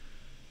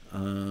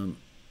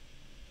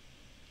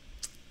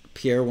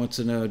 Pierre wants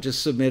to know,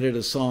 just submitted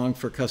a song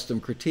for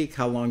custom critique.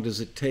 How long does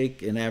it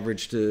take in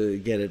average to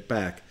get it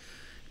back?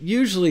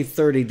 Usually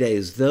 30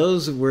 days.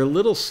 Those, we're a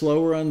little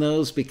slower on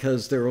those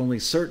because there are only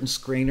certain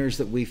screeners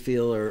that we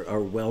feel are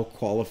well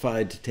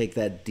qualified to take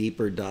that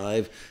deeper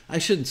dive. I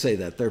shouldn't say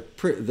that.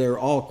 They're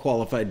all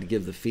qualified to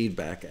give the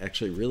feedback,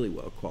 actually really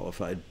well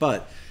qualified.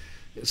 But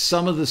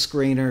some of the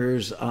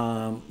screeners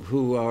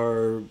who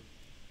are,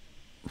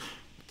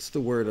 what's the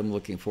word I'm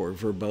looking for,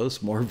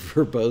 verbose, more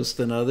verbose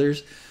than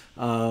others,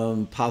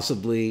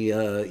 possibly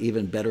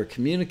even better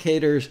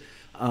communicators,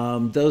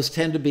 those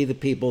tend to be the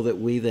people that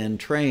we then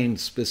train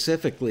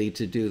specifically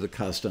to do the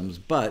customs.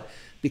 But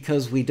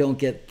because we don't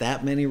get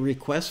that many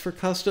requests for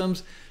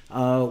customs,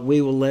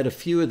 we will let a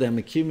few of them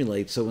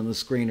accumulate. So when the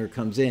screener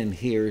comes in,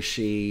 he or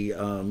she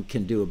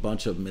can do a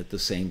bunch of them at the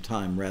same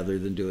time rather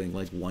than doing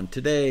like one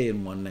today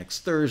and one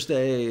next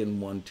Thursday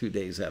and one 2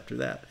 days after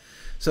that.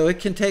 So it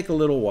can take a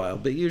little while,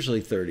 but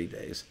usually 30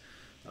 days.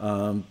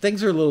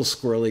 Things are a little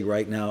squirrely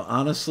right now.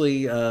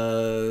 Honestly,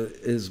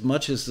 as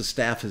much as the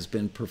staff has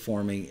been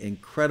performing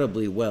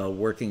incredibly well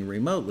working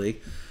remotely,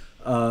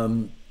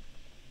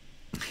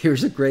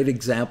 here's a great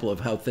example of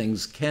how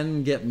things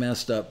can get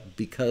messed up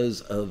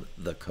because of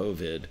the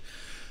COVID.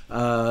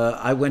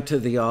 I went to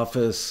the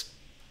office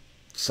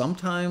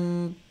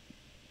sometime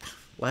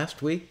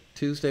last week,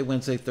 Tuesday,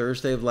 Wednesday,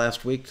 Thursday of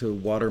last week, to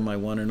water my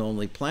one and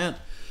only plant.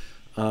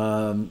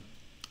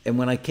 And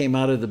when I came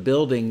out of the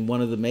building,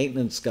 one of the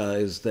maintenance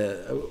guys,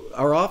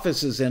 our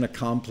office is in a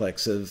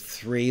complex of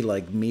 3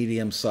 like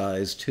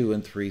medium-sized 2-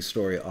 and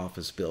 3-story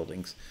office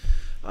buildings.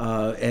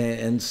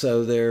 And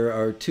so there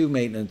are 2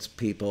 maintenance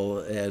people,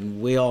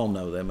 and we all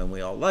know them and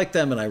we all like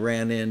them. And I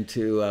ran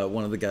into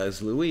one of the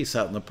guys, Luis,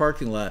 out in the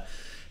parking lot,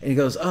 and he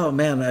goes, "Oh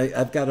man,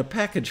 I've got a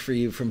package for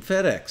you from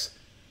FedEx."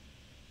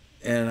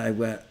 And I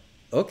went,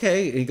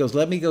 "Okay." He goes,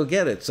 "Let me go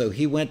get it." So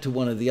he went to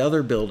one of the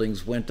other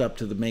buildings, went up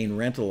to the main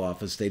rental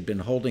office. They'd been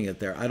holding it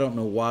there. I don't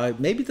know why.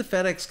 Maybe the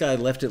FedEx guy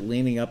left it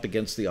leaning up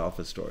against the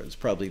office door. It's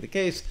probably the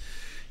case.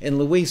 And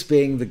Luis,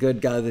 being the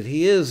good guy that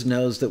he is,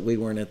 knows that we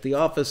weren't at the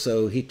office,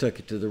 so he took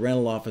it to the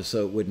rental office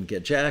so it wouldn't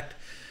get jacked.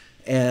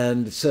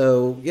 And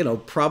so, you know,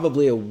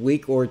 probably a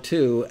week or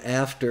 2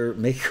 after,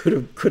 maybe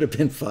could have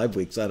been 5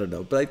 weeks, I don't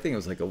know, but I think it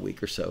was like a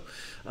week or so,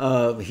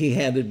 he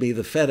handed me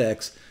the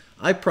FedEx.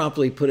 I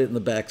promptly put it in the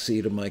back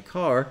seat of my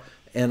car,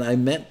 and I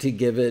meant to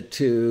give it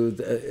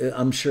to,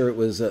 I'm sure it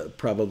was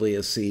probably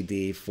a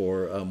CD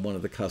for one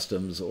of the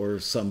customs or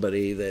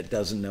somebody that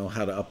doesn't know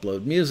how to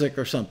upload music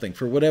or something.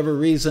 For whatever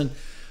reason,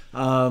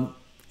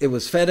 it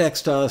was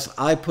FedEx to us.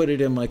 I put it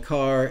in my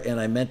car,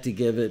 and I meant to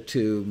give it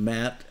to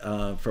Matt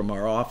from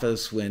our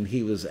office when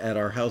he was at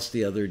our house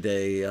the other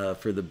day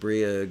for the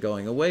Bria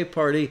going away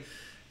party,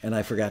 and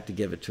I forgot to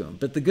give it to him.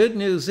 But the good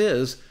news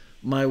is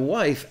my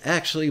wife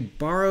actually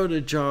borrowed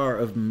a jar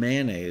of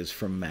mayonnaise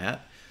from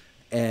Matt,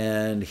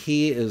 and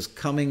he is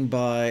coming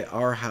by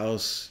our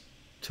house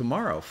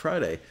tomorrow,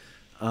 Friday,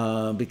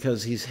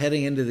 because he's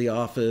heading into the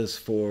office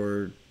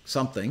for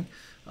something.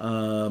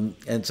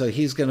 And so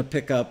he's going to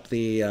pick up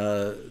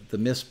the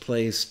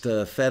misplaced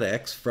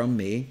FedEx from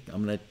me.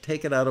 I'm going to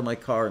take it out of my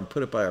car and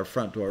put it by our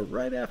front door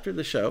right after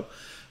the show.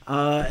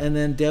 And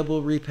then Deb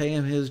will repay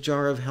him his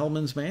jar of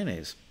Hellman's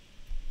mayonnaise.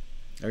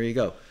 There you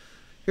go.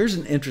 Here's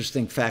an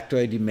interesting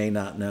factoid you may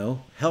not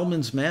know.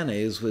 Hellman's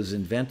mayonnaise was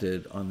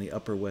invented on the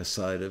Upper West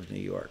Side of New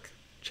York.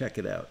 Check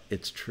it out.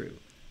 It's true.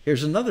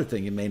 Here's another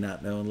thing you may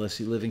not know unless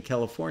you live in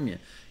California.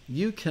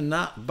 You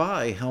cannot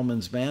buy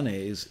Hellman's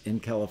mayonnaise in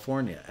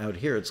California. Out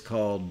here it's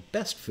called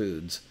Best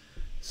Foods.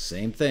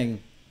 Same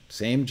thing,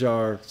 same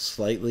jar,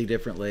 slightly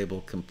different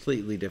label,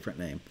 completely different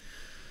name.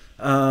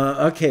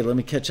 Okay, let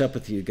me catch up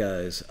with you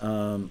guys.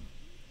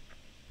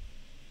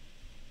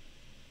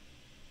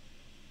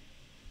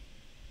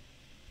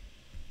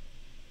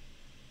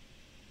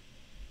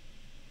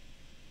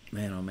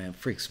 Man, oh man, it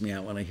freaks me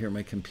out when I hear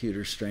my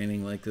computer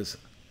straining like this.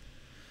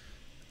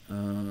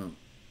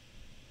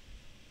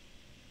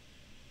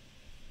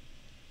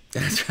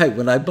 That's right.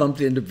 When I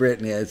bumped into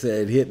Brittany, I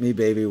said, "Hit me,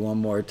 baby, one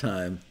more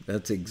time."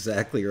 That's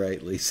exactly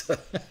right, Lisa.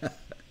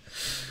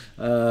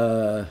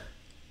 uh,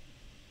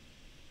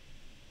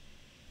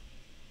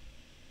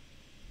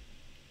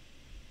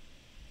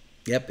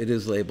 yep, it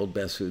is labeled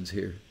Best Foods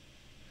here.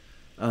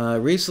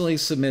 Recently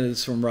submitted,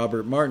 this from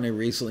Robert Martin. It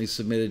recently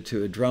submitted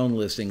to a drone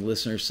listing.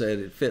 Listener said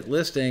it fit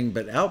listing,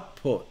 but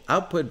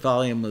output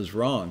volume was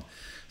wrong.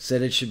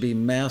 Said it should be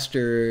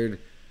mastered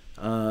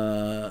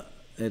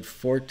at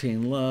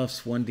 14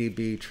 lufs, 1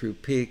 dB true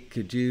peak.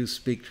 Could you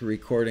speak to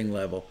recording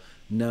level?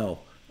 No.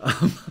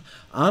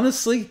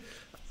 Honestly,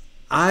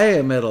 I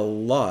am at a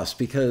loss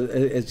because,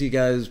 as you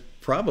guys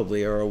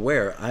probably are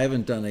aware, I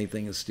haven't done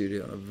anything in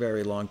studio in a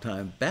very long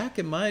time. Back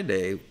in my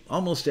day,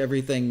 almost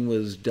everything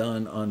was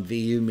done on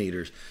VU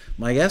meters.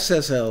 My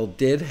SSL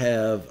did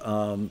have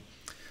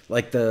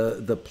like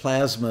the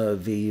plasma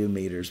VU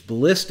meters.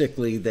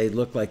 Ballistically, they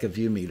look like a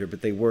VU meter,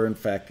 but they were in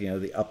fact,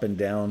 the up and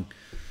down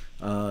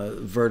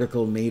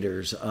vertical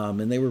meters,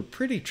 and they were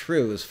pretty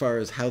true as far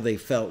as how they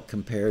felt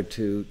compared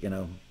to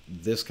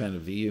this kind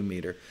of VU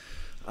meter.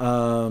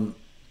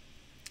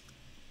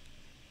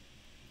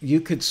 You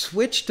could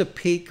switch to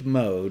peak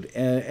mode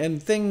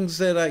and things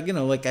that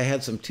like I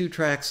had some 2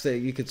 tracks that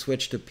you could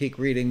switch to peak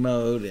reading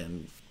mode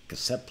and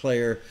cassette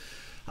player,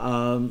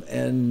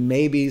 and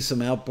maybe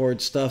some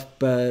outboard stuff.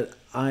 But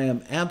I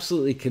am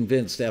absolutely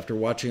convinced after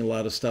watching a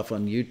lot of stuff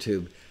on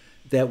YouTube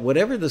that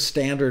whatever the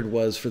standard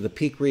was for the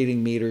peak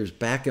reading meters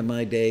back in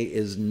my day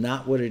is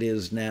not what it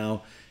is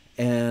now.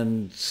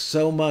 And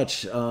so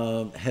much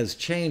has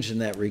changed in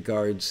that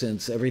regard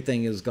since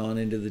everything has gone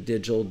into the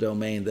digital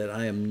domain that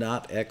I am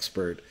not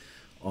expert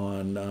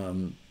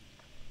on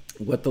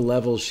what the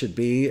levels should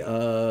be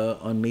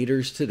on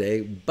meters today.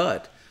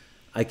 But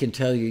I can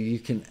tell you, you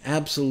can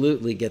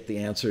absolutely get the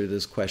answer to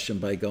this question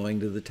by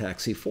going to the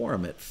Taxi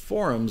Forum at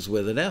forums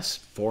with an S,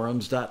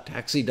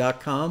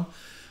 forums.taxi.com.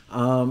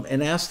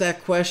 And ask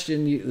that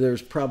question.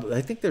 There's probably,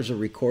 I think there's a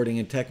recording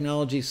and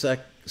technology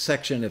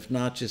section. If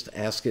not, just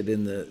ask it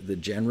in the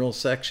general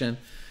section.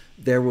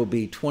 There will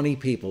be 20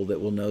 people that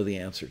will know the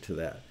answer to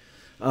that.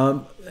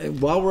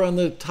 While we're on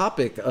the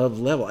topic of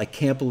level, I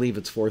can't believe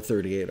it's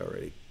 4:38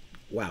 already.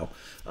 Wow.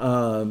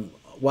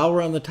 While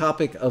we're on the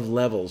topic of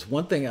levels,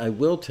 one thing I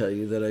will tell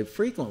you that I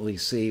frequently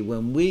see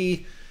when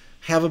we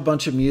have a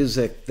bunch of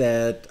music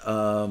that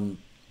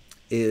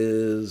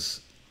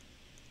is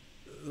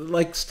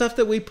like stuff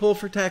that we pull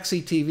for Taxi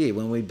TV,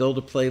 when we build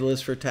a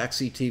playlist for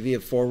Taxi TV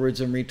of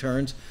forwards and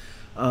returns,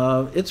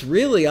 it's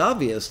really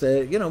obvious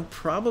that,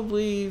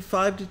 probably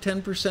 5 to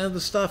 10% of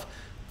the stuff,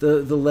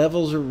 the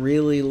levels are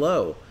really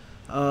low.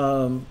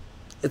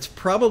 It's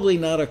probably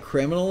not a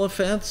criminal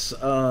offense,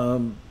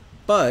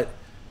 but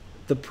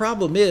the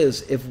problem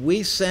is if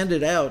we send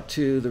it out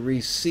to the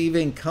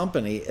receiving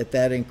company at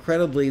that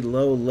incredibly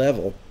low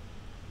level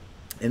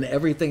and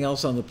everything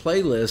else on the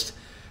playlist,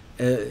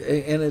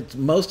 and it's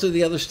most of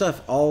the other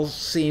stuff all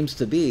seems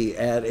to be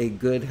at a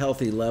good,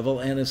 healthy level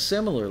and a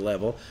similar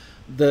level.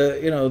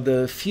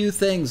 The few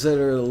things that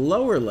are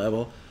lower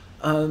level,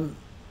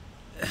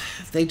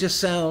 they just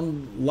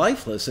sound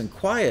lifeless and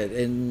quiet,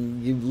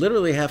 and you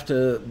literally have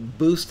to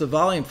boost the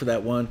volume for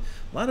that one.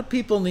 A lot of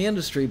people in the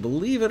industry,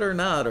 believe it or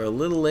not, are a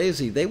little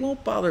lazy. They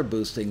won't bother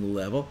boosting the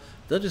level.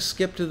 They'll just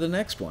skip to the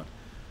next one.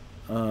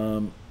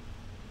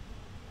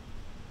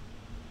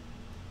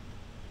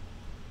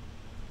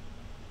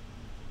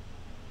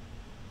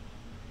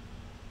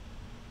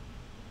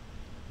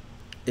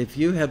 if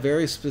you have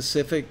very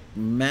specific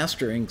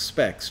mastering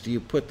specs, do you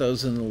put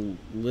those in the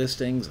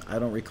listings? I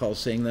don't recall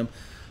seeing them.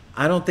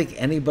 I don't think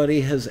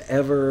anybody has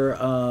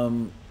ever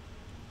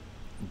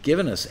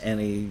given us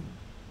any,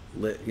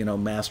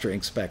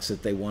 mastering specs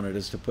that they wanted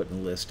us to put in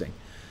the listing.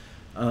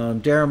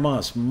 Darren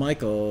Moss,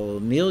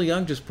 Michael, Neil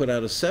Young just put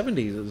out a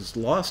 '70s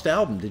Lost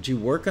album. Did you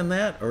work on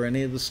that or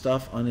any of the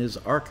stuff on his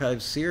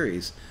archive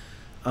series?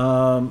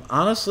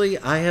 Honestly,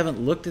 I haven't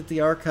looked at the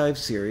archive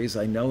series.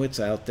 I know it's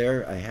out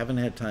there. I haven't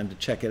had time to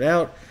check it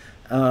out.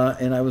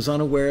 And I was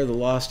unaware of the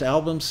Lost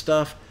album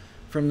stuff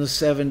from the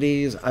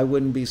 '70s. I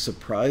wouldn't be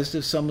surprised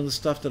if some of the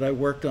stuff that I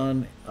worked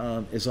on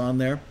is on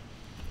there.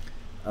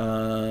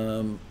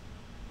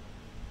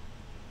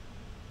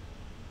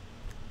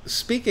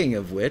 Speaking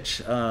of which,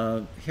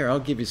 here, I'll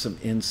give you some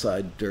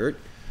inside dirt.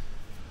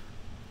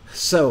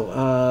 So,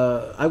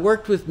 I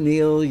worked with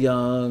Neil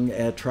Young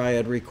at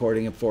Triad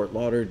Recording in Fort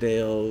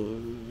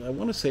Lauderdale, I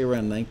want to say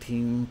around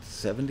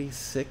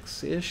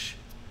 1976-ish,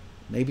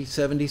 maybe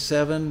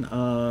 77.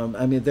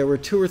 I mean, there were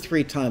 2 or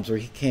 3 times where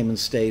he came and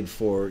stayed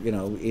for,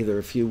 either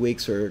a few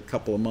weeks or a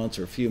couple of months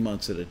or a few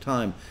months at a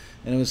time.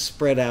 And it was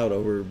spread out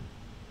over,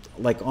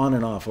 like on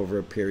and off over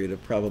a period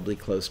of probably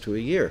close to a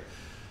year.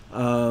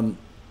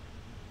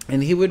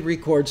 And he would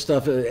record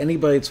stuff.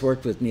 Anybody that's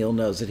worked with Neil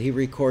knows that he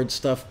records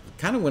stuff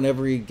kind of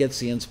whenever he gets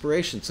the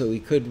inspiration. So he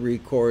could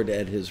record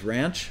at his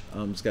ranch.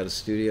 He's got a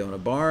studio and a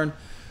barn,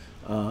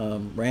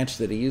 ranch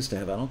that he used to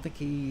have. I don't think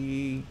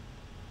he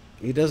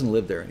doesn't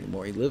live there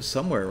anymore. He lives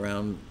somewhere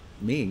around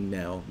me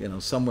now,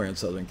 somewhere in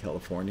Southern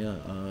California,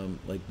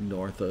 like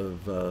north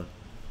of the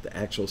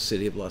actual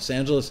city of Los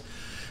Angeles.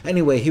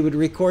 Anyway, he would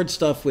record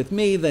stuff with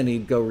me, then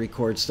he'd go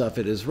record stuff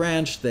at his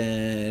ranch,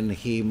 then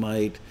he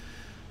might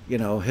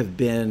have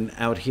been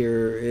out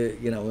here,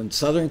 in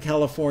Southern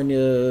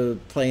California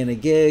playing a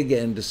gig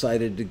and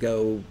decided to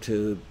go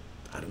to,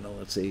 I don't know,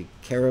 let's see,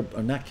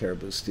 not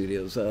Caribou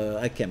Studios.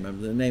 I can't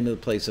remember the name of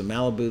the place in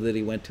Malibu that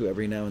he went to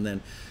every now and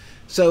then.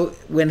 So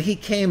when he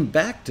came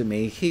back to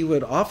me, he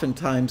would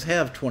oftentimes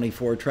have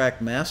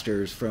 24-track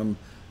masters from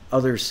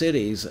other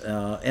cities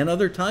and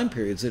other time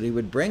periods that he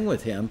would bring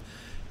with him.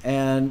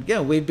 And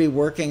we'd be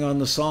working on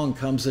the song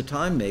Comes a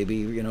Time,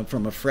 maybe,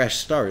 from a fresh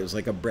start. It was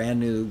like a brand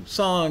new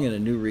song and a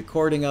new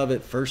recording of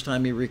it, first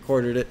time he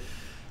recorded it.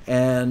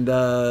 And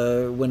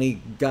when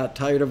he got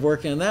tired of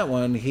working on that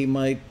one, he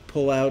might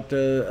pull out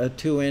a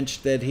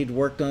 2-inch that he'd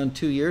worked on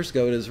 2 years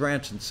ago at his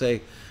ranch and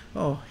say,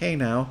 oh, hey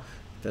now,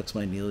 that's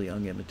my Neil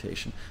Young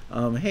imitation.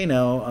 Hey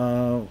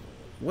now,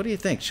 what do you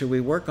think? Should we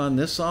work on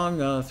this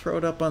song? Throw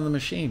it up on the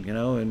machine,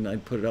 and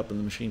I'd put it up on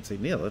the machine and say,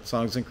 Neil, that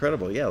song's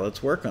incredible. Yeah,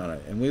 let's work on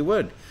it. And we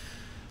would.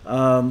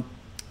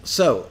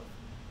 So,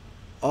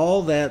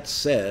 all that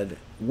said,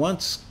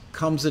 once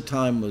Comes a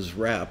Time was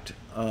wrapped,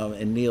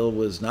 and Neil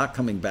was not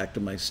coming back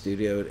to my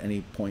studio at any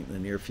point in the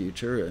near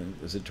future, and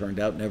as it turned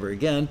out, never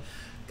again,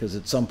 because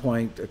at some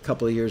point, a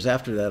couple of years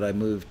after that, I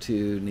moved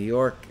to New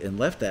York and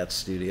left that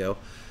studio.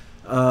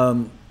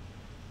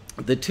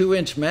 The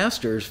 2-inch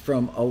masters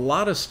from a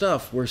lot of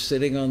stuff were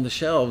sitting on the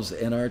shelves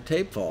in our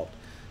tape vault.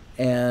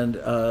 And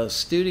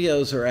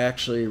studios are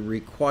actually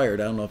required,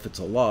 I don't know if it's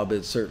a law, but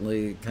it's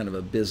certainly kind of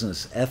a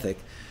business ethic,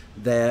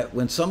 that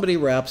when somebody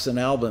wraps an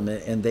album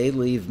and they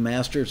leave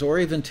masters or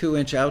even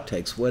 2-inch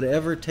outtakes,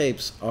 whatever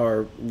tapes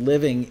are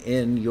living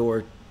in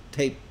your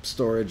tape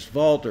storage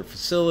vault or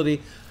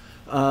facility,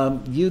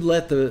 you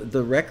let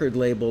the record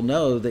label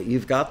know that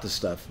you've got the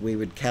stuff. We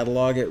would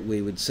catalog it.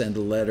 We would send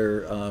a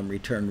letter,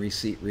 return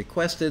receipt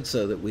requested,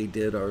 so that we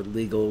did our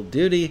legal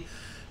duty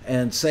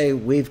and say,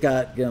 we've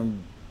got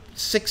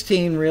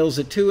 16 reels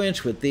of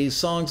 2-inch with these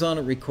songs on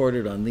it,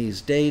 recorded on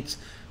these dates.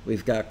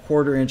 We've got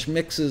 1/4-inch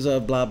mixes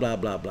of blah, blah,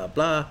 blah, blah,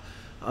 blah.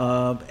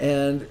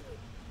 And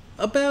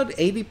about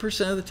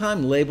 80% of the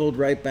time labeled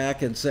right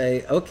back and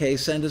say, okay,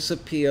 send us a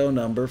PO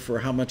number for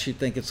how much you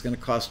think it's going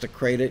to cost to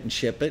crate it and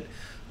ship it.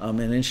 And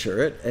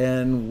insure it,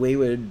 and we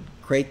would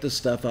crate the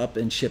stuff up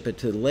and ship it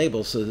to the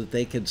label so that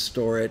they could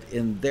store it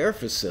in their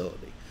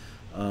facility.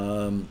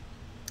 In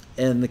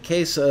the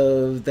case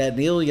of that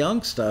Neil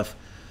Young stuff,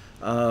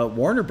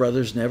 Warner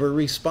Brothers never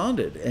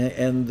responded,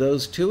 and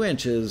those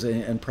 2-inches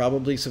and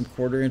probably some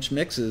 1/4-inch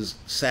mixes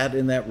sat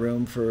in that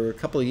room for a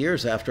couple of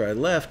years after I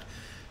left,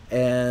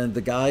 and the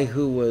guy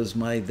who was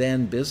my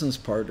then business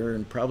partner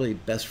and probably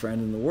best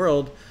friend in the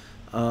world,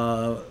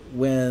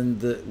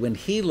 when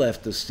he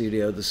left the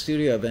studio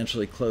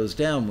eventually closed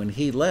down. When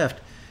he left,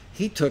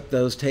 he took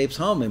those tapes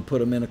home and put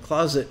them in a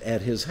closet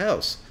at his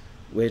house,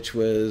 which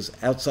was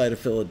outside of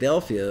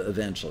Philadelphia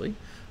eventually.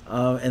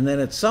 And then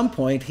at some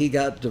point he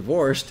got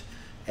divorced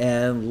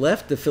and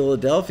left the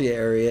Philadelphia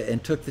area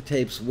and took the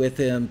tapes with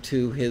him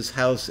to his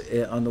house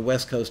on the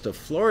west coast of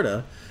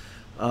Florida.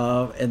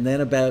 And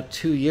then about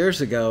 2 years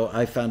ago,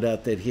 I found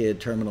out that he had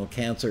terminal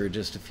cancer,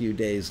 just a few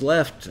days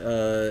left,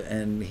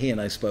 and he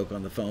and I spoke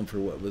on the phone for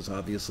what was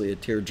obviously a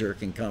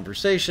tear-jerking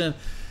conversation.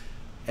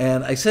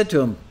 And I said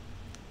to him,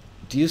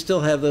 do you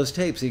still have those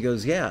tapes? He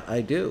goes, yeah,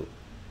 I do.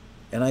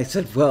 And I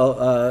said,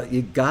 well,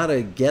 you got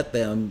to get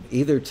them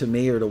either to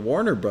me or to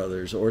Warner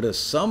Brothers or to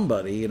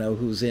somebody,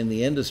 who's in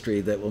the industry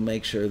that will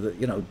make sure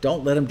that,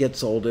 don't let them get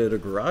sold at a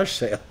garage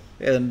sale.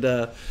 And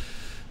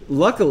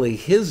luckily,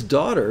 his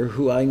daughter,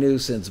 who I knew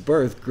since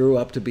birth, grew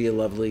up to be a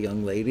lovely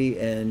young lady.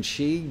 And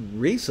she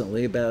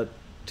recently, about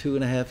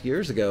 2.5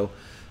 years ago,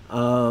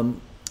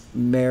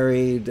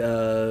 married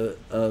a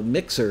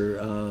mixer,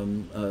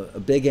 a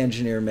big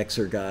engineer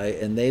mixer guy,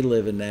 and they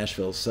live in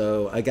Nashville.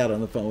 So I got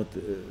on the phone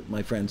with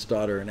my friend's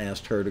daughter and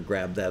asked her to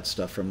grab that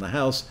stuff from the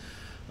house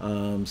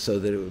so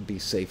that it would be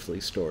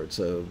safely stored.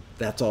 So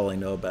that's all I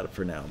know about it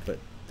for now. But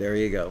there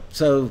you go.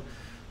 So,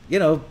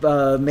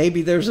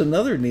 maybe there's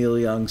another Neil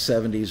Young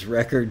 70s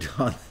record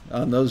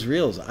on those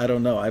reels. I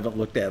don't know. I haven't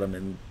looked at them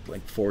in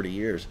like 40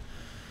 years.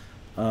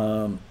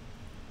 Okay,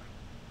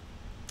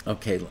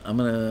 I'm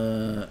going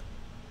to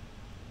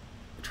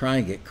try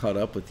and get caught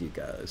up with you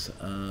guys.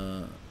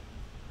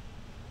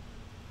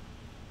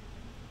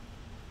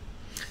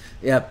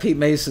 Yeah, Pete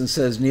Mason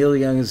says Neil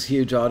Young is a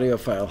huge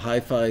audiophile,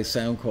 hi-fi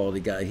sound quality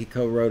guy. He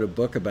co-wrote a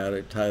book about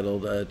it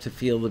titled To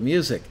Feel the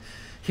Music.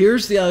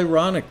 Here's the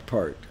ironic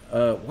part.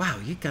 Wow,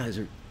 you guys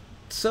are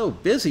so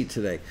busy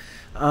today.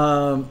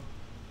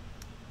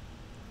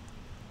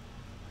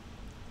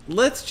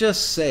 Let's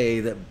just say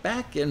that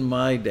back in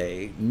my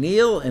day,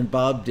 Neil and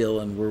Bob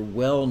Dylan were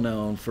well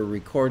known for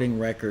recording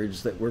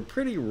records that were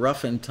pretty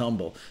rough and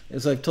tumble.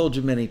 As I've told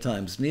you many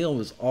times, Neil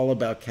was all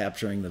about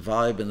capturing the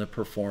vibe and the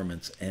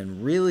performance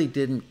and really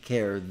didn't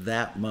care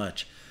that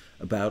much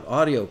about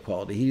audio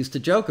quality. He used to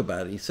joke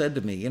about it. He said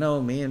to me,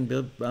 me and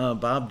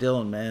Bob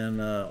Dylan, man,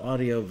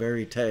 audio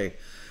verite.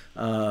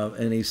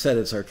 And he said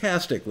it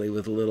sarcastically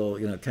with a little,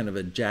 kind of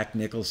a Jack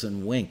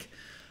Nicholson wink.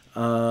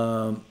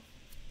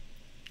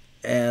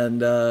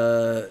 And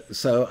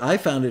so I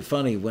found it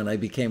funny when I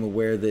became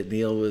aware that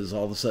Neil was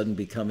all of a sudden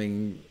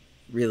becoming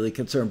really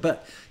concerned.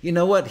 But you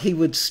know what? He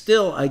would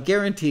still, I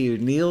guarantee you,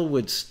 Neil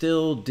would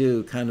still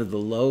do kind of the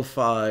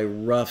lo-fi,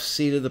 rough,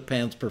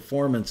 seat-of-the-pants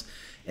performance.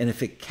 And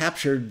if it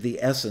captured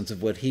the essence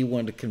of what he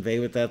wanted to convey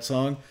with that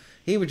song,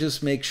 he would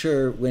just make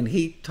sure when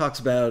he talks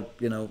about,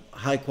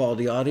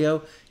 high-quality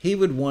audio, he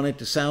would want it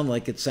to sound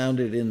like it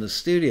sounded in the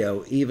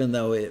studio, even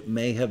though it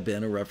may have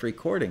been a rough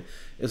recording.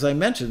 As I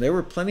mentioned, there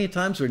were plenty of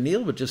times where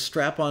Neil would just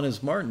strap on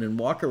his Martin and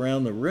walk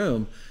around the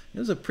room. It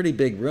was a pretty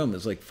big room. It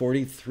was like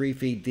 43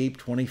 feet deep,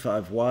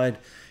 25 wide.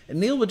 And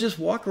Neil would just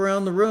walk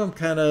around the room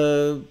kind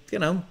of,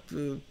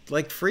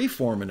 like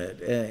free-forming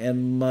it.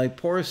 And my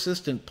poor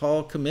assistant,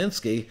 Paul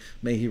Kaminsky,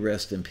 may he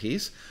rest in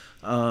peace,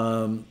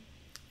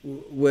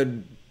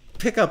 would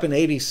pick up an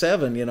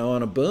 87,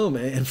 on a boom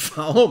and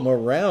follow him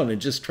around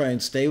and just try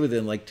and stay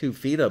within like 2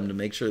 feet of him to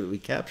make sure that we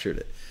captured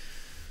it.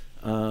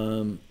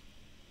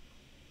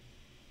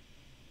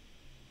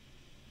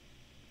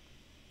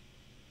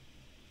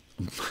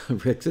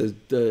 Rick says,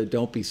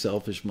 don't be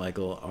selfish,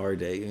 Michael. Our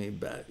day.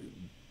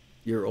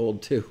 You're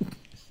old too.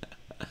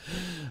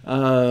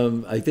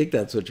 I think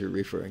that's what you're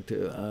referring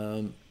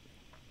to.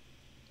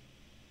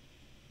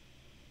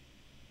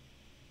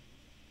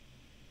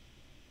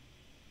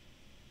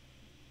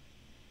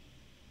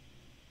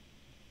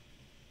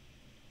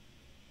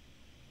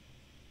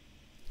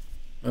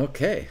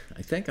 Okay,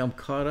 I think I'm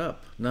caught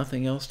up.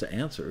 Nothing else to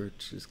answer,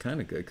 which is kind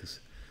of good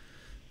because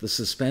the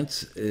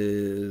suspense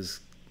is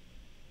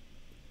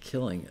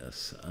killing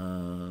us.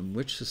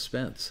 Which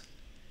suspense?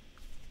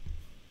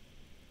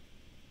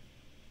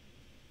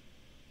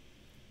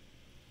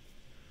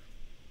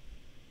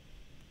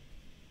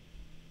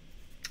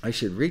 I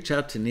should reach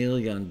out to Neil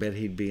Young. Bet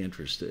he'd be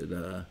interested.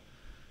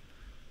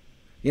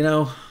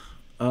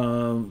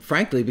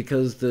 Frankly,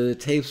 because the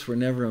tapes were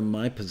never in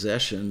my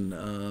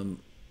possession,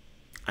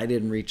 I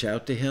didn't reach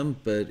out to him,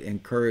 but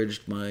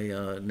encouraged my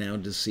now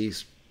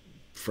deceased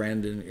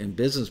friend and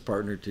business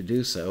partner to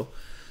do so.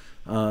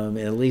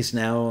 At least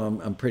now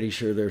I'm pretty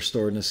sure they're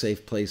stored in a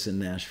safe place in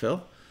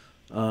Nashville.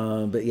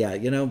 But yeah,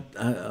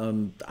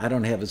 I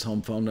don't have his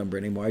home phone number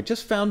anymore. I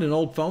just found an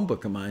old phone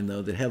book of mine,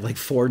 though, that had like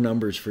 4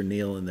 numbers for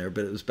Neil in there,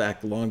 but it was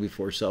back long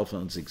before cell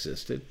phones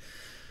existed.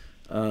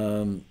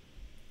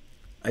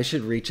 I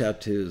should reach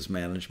out to his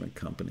management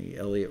company,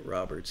 Elliot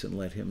Roberts, and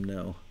let him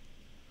know.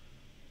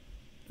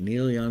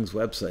 Neil Young's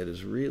website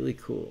is really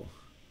cool.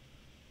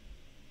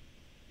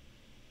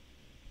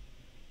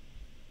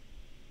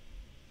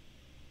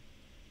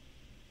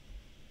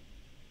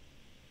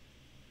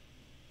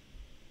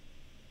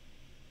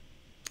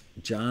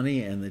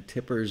 Johnny and the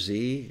Tipper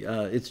Z.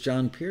 It's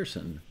John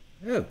Pearson.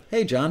 Oh,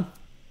 hey, John.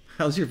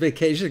 How's your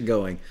vacation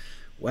going?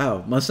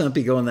 Wow, must not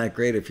be going that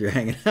great if you're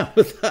hanging out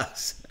with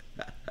us.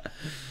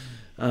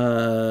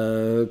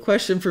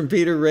 Question from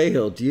Peter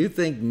Rahill. Do you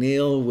think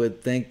Neil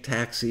would think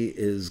Taxi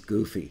is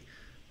goofy?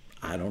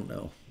 I don't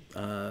know.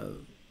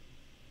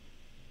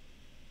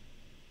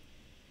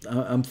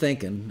 I'm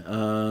thinking.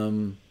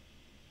 No,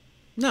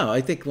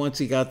 I think once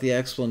he got the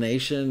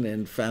explanation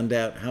and found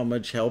out how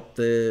much help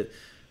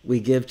we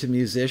give to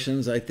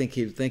musicians, I think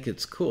he'd think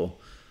it's cool.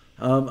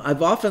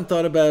 I've often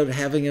thought about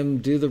having him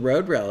do the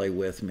road rally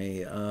with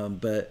me,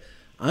 but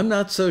I'm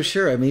not so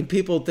sure. I mean,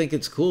 people think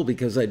it's cool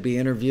because I'd be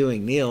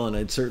interviewing Neil, and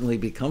I'd certainly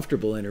be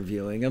comfortable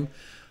interviewing him.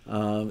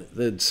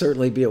 There'd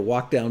certainly be a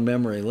walk down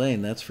memory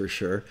lane, that's for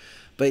sure.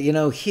 But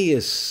he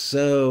is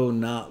so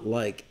not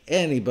like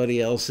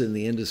anybody else in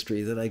the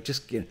industry that I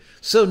just get.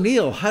 So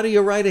Neil, how do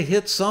you write a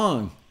hit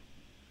song?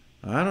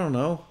 I don't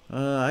know.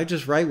 I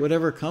just write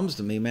whatever comes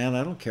to me, man.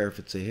 I don't care if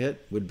it's a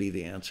hit, would be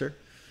the answer.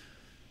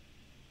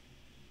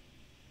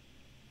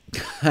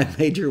 I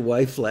made your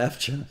wife laugh,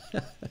 John.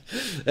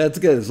 That's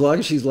good, as long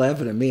as she's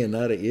laughing at me and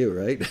not at you,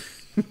 right?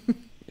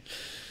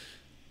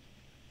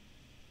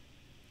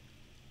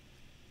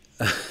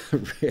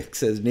 Rick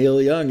says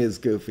Neil Young is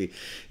goofy.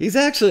 He's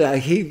actually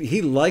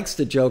he likes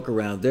to joke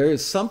around. There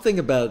is something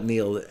about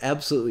Neil that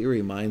absolutely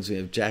reminds me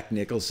of Jack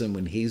Nicholson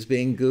when he's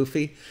being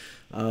goofy.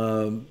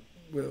 When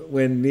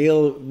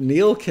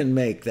Neil can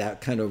make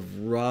that kind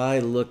of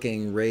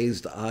wry-looking,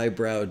 raised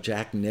eyebrow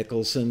Jack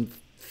Nicholson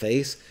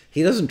face.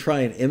 He doesn't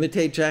try and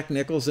imitate Jack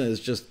Nicholson. It's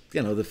just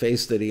the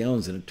face that he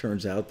owns, and it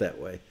turns out that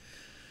way.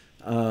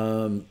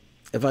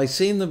 Have I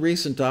seen the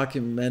recent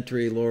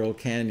documentary Laurel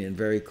Canyon?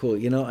 Very cool.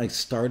 I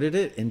started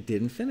it and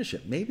didn't finish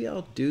it. Maybe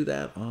I'll do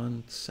that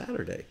on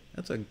Saturday.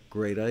 That's a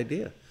great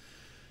idea.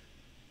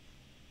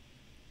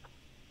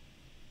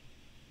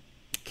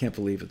 Can't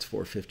believe it's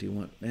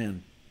 4:51.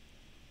 Man,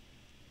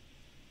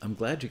 I'm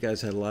glad you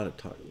guys had a lot of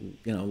talk,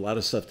 a lot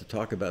of stuff to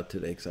talk about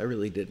today, because I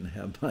really didn't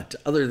have much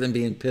other than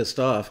being pissed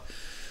off.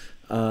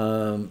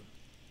 Are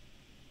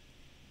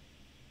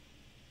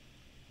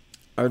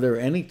there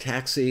any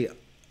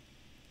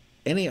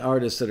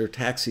artists that are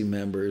Taxi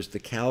members the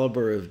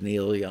caliber of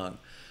Neil Young?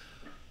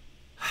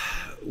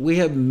 We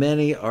have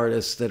many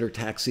artists that are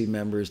Taxi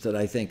members that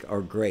I think are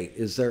great.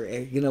 Is there,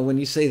 when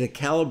you say the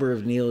caliber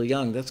of Neil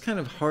Young, that's kind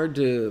of hard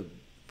to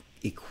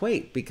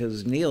equate,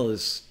 because Neil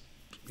is,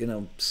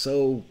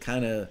 so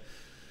kind of,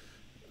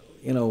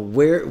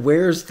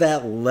 where's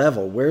that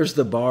level? Where's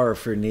the bar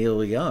for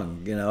Neil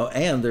Young?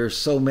 And there's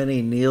so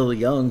many Neil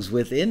Youngs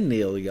within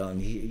Neil Young.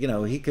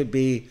 He could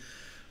be,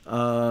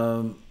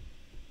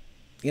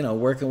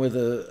 working with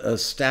a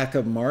stack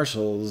of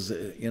Marshalls,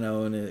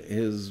 in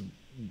his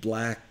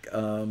black,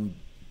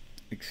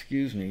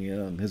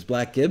 his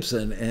black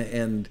Gibson,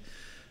 and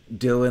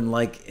doing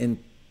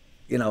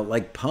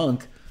like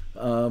punk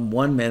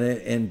one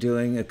minute and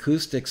doing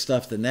acoustic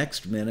stuff the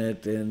next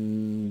minute,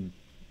 and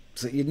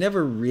so you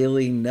never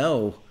really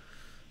know.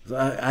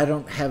 I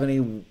don't have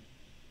any.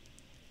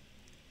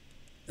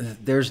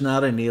 There's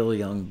not a Neil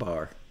Young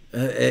bar.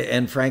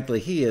 And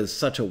frankly, he is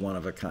such a one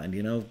of a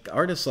kind.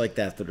 Artists like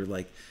that are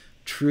like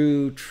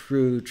true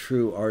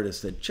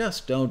artists that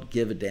just don't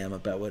give a damn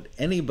about what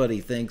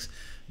anybody thinks.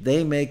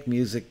 They make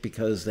music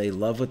because they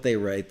love what they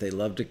write, they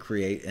love to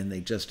create, and they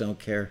just don't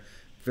care.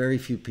 Very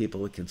few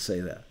people can say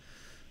that.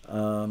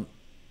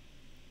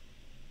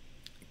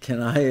 Can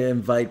I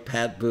invite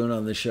Pat Boone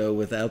on the show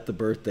without the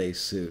birthday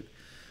suit?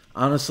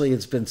 Honestly,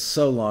 it's been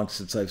so long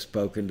since I've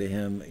spoken to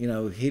him.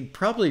 He'd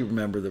probably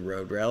remember the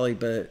road rally,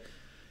 but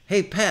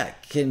hey,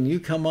 Pat, can you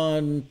come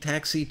on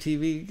Taxi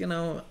TV?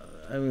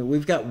 I mean,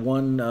 we've got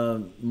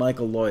one,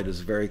 Michael Lloyd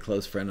is a very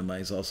close friend of mine.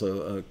 He's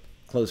also a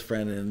close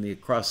friend and the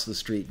across the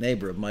street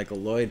neighbor of Michael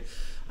Lloyd.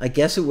 I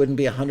guess it wouldn't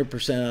be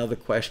 100% out of the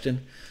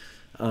question.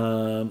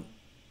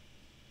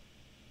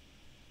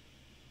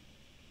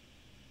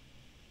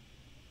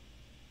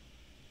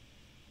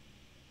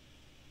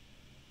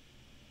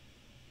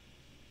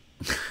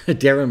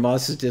 Darren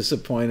Moss is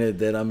disappointed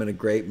that I'm in a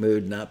great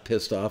mood, not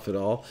pissed off at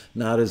all,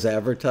 not as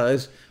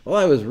advertised. Well,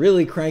 I was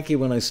really cranky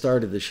when I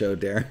started the show,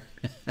 Darren.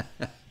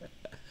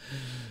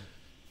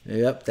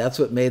 Yep, that's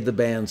what made the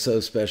band so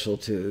special,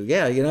 too.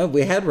 Yeah,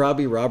 we had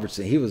Robbie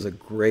Robertson. He was a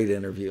great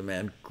interview,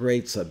 man.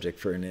 Great subject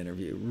for an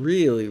interview.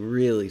 Really,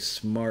 really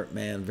smart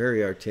man,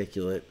 very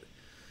articulate.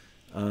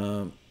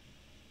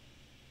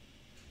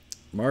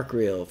 Mark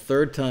Reel,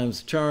 third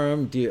time's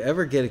charm. Do you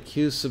ever get a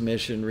cue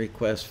submission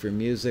request for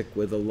music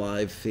with a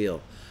live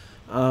feel?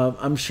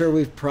 I'm sure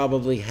we've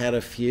probably had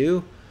a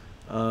few,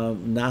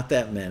 not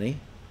that many.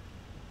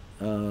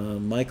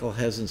 Michael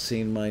hasn't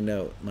seen my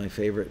note, my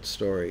favorite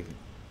story.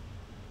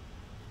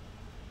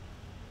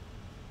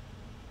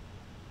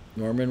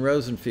 Norman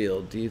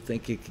Rosenfield, do you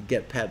think you could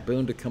get Pat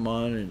Boone to come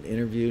on and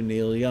interview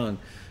Neil Young?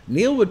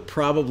 Neil would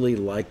probably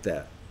like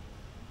that.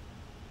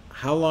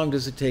 How long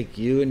does it take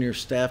you and your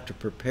staff to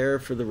prepare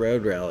for the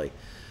road rally?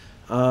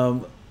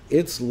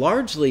 It's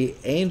largely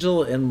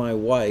Angel and my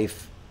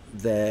wife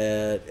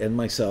and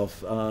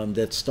myself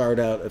that start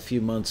out a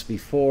few months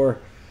before.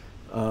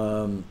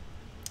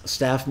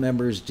 Staff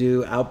members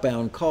do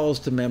outbound calls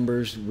to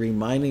members,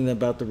 reminding them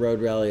about the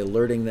road rally,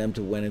 alerting them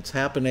to when it's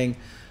happening.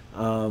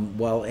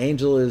 While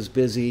Angel is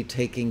busy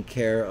taking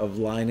care of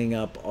lining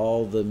up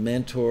all the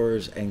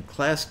mentors and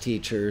class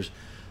teachers,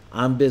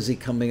 I'm busy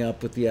coming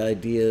up with the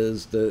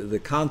ideas, the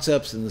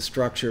concepts and the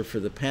structure for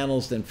the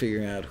panels, then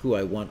figuring out who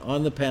I want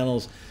on the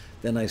panels.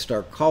 Then I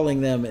start calling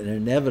them, and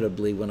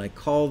inevitably when I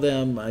call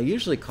them, I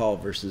usually call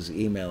versus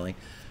emailing,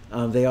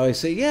 they always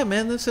say, yeah,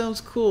 man, that sounds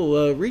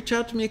cool. Reach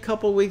out to me a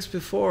couple weeks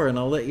before and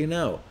I'll let you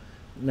know.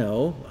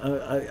 No,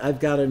 I've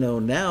got to know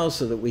now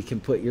so that we can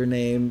put your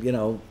name,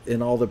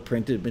 in all the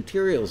printed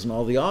materials and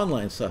all the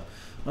online stuff.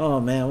 Oh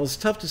man, well, it's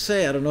tough to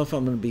say. I don't know if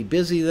I'm going to be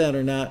busy then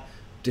or not.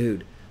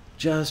 Dude,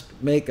 just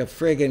make a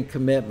friggin'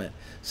 commitment.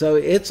 So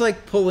it's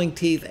like pulling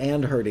teeth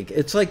and herding.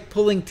 It's like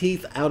pulling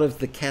teeth out of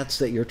the cats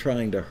that you're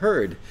trying to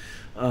herd.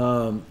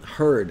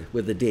 Herd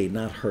with a D,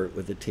 not hurt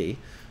with a T.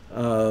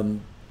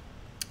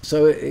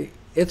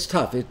 It's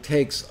tough. It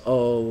takes a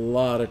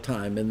lot of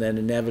time, and then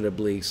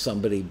inevitably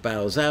somebody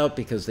bows out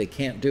because they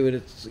can't do it.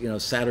 It's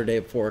Saturday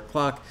at 4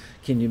 o'clock.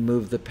 Can you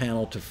move the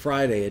panel to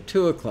Friday at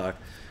 2 o'clock?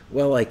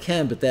 Well, I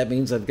can, but that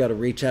means I've got to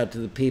reach out to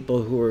the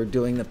people who are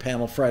doing the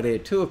panel Friday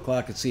at 2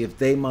 o'clock and see if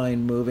they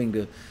mind moving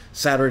to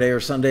Saturday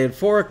or Sunday at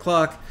 4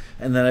 o'clock,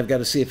 and then I've got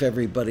to see if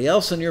everybody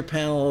else on your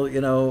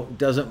panel,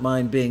 doesn't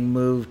mind being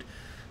moved.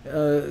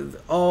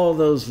 All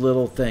those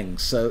little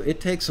things. So it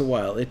takes a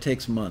while. It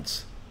takes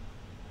months.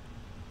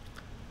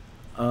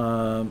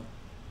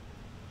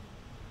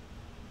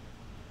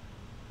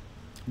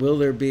 Will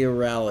there be a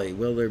rally?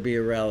 Will there be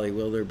a rally?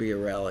 Will there be a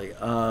rally?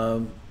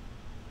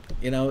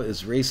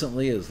 As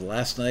recently as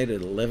last night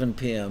at 11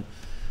 p.m.,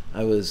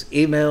 I was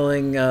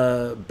emailing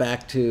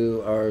back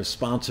to our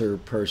sponsor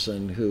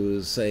person who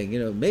was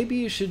saying, maybe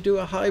you should do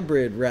a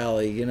hybrid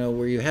rally,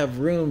 where you have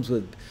rooms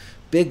with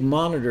big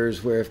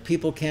monitors where if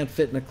people can't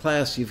fit in a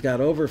class, you've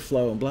got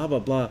overflow and blah, blah,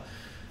 blah.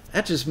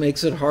 That just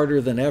makes it harder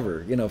than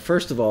ever.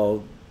 First of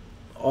all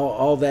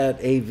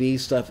that AV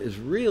stuff is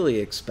really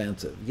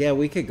expensive. Yeah,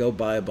 we could go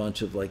buy a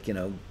bunch of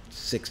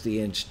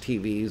 60-inch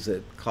TVs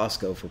at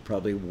Costco for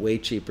probably way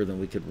cheaper than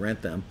we could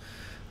rent them.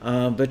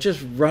 But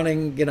just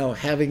running,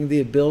 having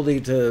the ability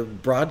to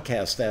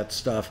broadcast that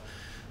stuff,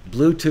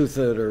 Bluetooth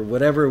it or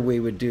whatever we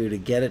would do to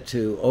get it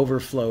to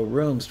overflow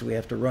rooms. Do we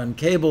have to run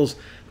cables?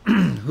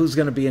 Who's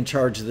going to be in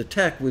charge of the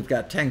tech? We've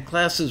got 10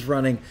 classes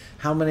running.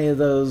 How many of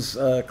those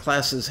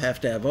classes have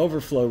to have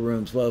overflow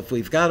rooms? Well, if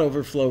we've got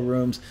overflow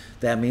rooms,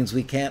 that means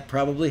we can't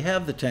probably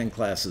have the 10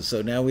 classes.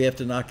 So now we have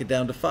to knock it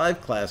down to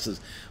 5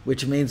 classes,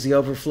 which means the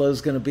overflow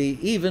is going to be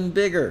even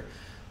bigger.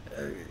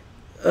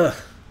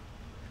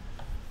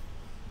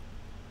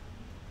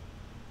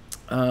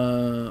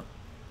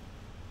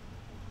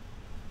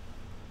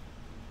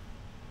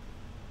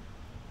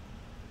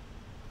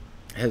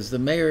 Has the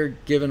mayor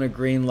given a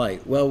green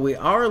light? Well, we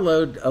are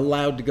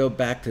allowed to go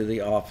back to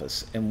the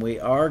office, and we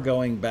are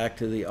going back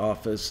to the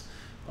office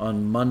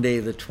on Monday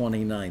the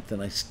 29th,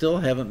 and I still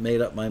haven't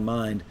made up my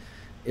mind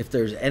if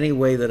there's any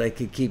way that I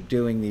could keep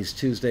doing these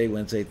Tuesday,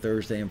 Wednesday,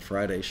 Thursday, and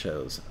Friday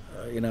shows.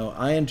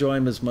 I enjoy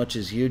them as much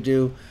as you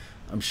do.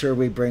 I'm sure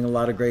we bring a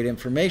lot of great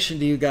information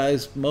to you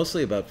guys,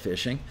 mostly about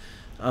fishing.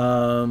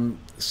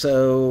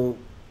 So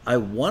I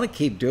want to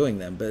keep doing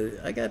them,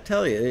 but I got to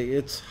tell you,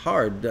 it's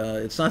hard.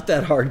 It's not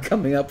that hard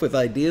coming up with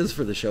ideas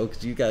for the show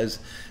because you guys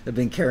have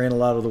been carrying a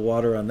lot of the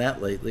water on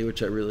that lately,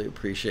 which I really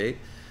appreciate.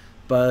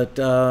 But,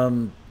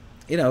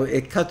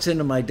 it cuts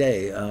into my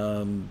day. I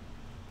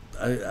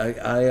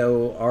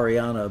owe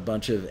Ariana a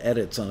bunch of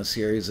edits on a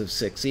series of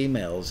 6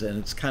 emails, and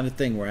it's the kind of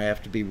thing where I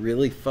have to be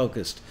really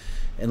focused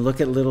and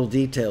look at little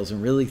details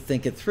and really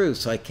think it through.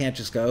 So I can't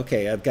just go,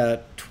 okay, I've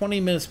got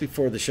 20 minutes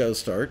before the show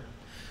starts.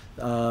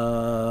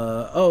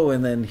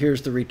 And then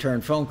here's the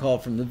return phone call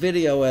from the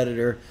video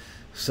editor.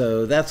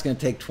 So that's going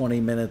to take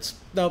 20 minutes.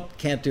 Nope,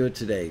 can't do it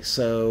today.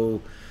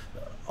 So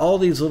all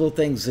these little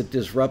things that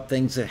disrupt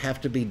things that have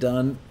to be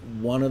done,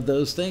 one of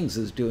those things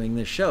is doing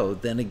the show.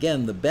 Then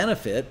again, the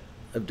benefit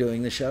of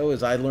doing the show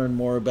is I learn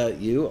more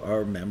about you,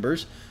 our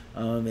members,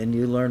 and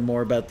you learn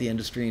more about the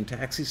industry and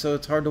taxi, so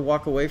it's hard to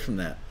walk away from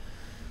that.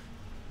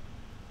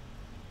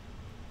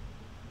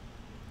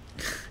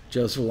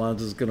 Joseph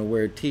Alonso's going to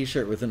wear a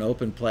t-shirt with an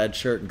open plaid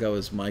shirt and go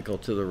as Michael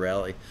to the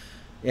rally.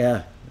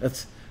 Yeah,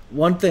 that's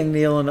one thing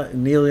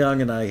Neil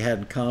Young and I had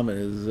in common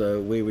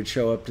is we would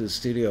show up to the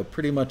studio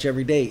pretty much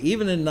every day,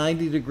 even in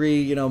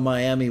 90-degree,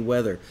 Miami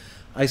weather.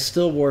 I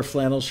still wore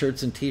flannel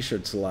shirts and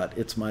t-shirts a lot.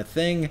 It's my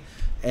thing.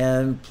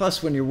 And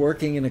plus, when you're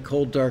working in a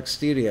cold, dark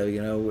studio,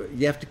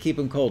 you have to keep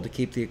them cold to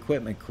keep the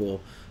equipment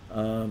cool.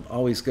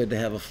 Always good to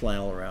have a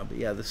flannel around. But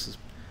yeah, this is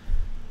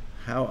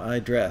how I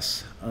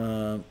dress.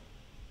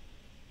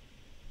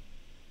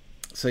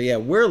 So yeah,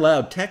 we're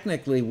allowed,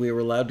 technically we were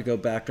allowed to go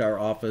back to our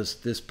office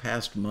this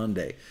past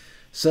Monday.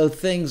 So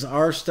things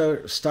are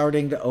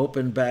starting to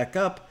open back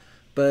up.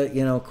 But,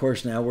 of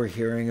course, now we're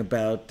hearing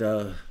about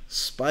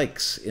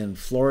spikes in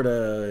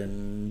Florida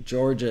and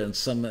Georgia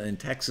and in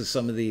Texas,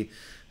 some of the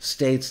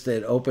states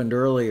that opened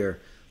earlier.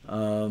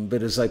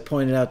 But as I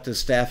pointed out to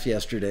staff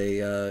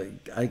yesterday,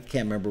 I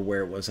can't remember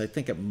where it was. I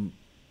think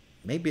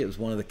maybe it was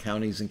one of the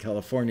counties in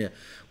California.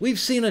 We've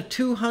seen a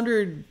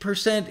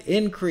 200%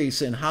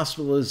 increase in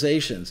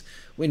hospitalizations.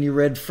 When you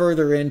read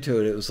further into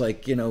it, it was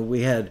like,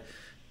 we had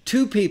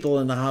 2 people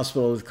in the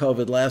hospital with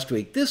COVID last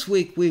week. This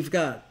week we've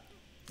got,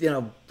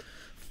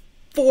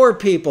 4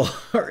 people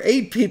or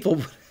 8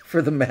 people,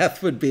 for the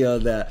math would be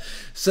on that.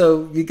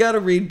 So you got to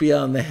read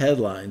beyond the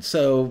headline.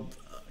 So,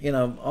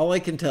 all I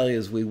can tell you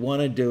is we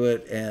want to do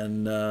it.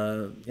 And,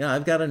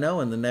 I've got to know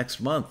in the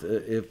next month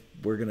if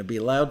we're going to be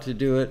allowed to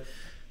do it.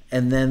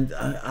 And then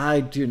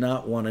I do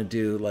not want to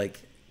do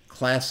like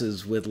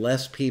classes with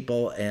less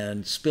people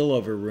and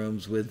spillover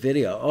rooms with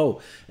video.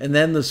 Oh, and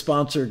then the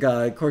sponsor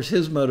guy, of course,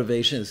 his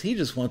motivation is he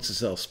just wants to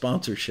sell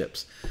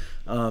sponsorships.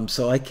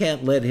 So I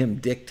can't let him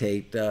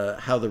dictate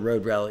how the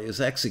road rally is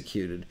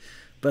executed.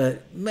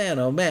 But man,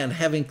 oh man,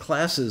 having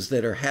classes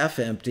that are half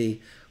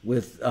empty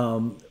with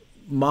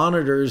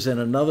monitors in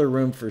another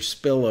room for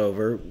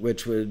spillover,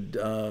 which would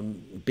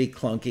be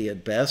clunky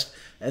at best.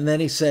 And then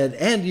he said,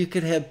 and you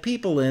could have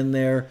people in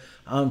there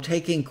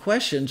taking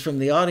questions from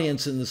the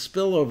audience in the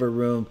spillover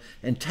room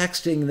and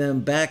texting them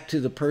back to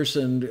the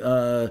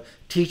person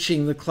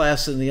teaching the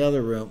class in the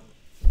other room.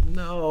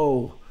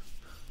 No,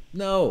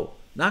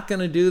 not going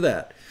to do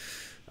that.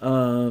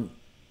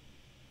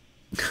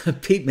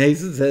 Pete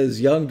Mason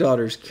says, young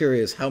daughter's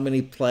curious how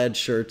many plaid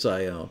shirts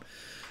I own.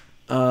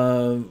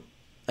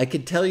 I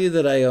can tell you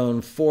that I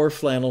own 4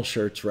 flannel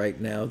shirts right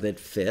now that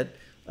fit.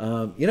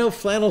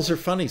 Flannels are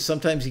funny.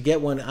 Sometimes you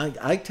get one.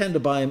 I tend to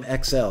buy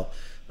them XL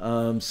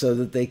so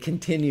that they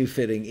continue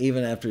fitting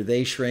even after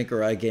they shrink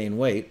or I gain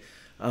weight.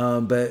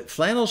 But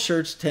flannel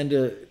shirts tend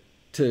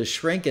to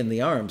shrink in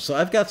the arms. So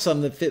I've got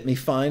some that fit me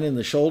fine in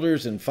the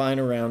shoulders and fine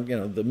around,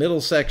 the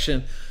middle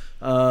section.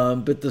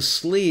 But the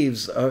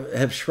sleeves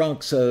have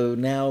shrunk, so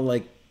now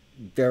like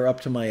they're up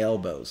to my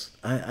elbows.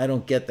 I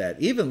don't get that.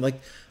 Even like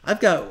I've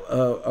got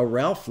a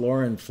Ralph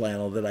Lauren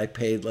flannel that I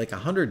paid like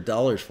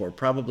 $100 for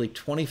probably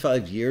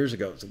 25 years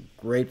ago. It's a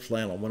great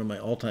flannel, one of my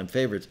all-time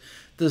favorites.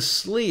 The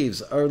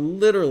sleeves are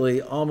literally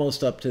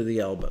almost up to the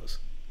elbows,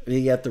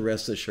 yet the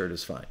rest of the shirt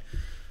is fine.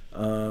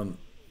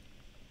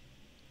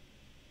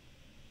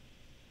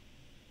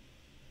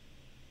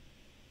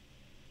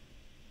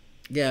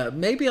 Yeah,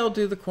 maybe I'll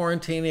do the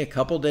Quarantini a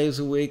couple days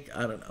a week.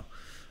 I don't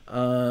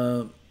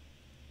know.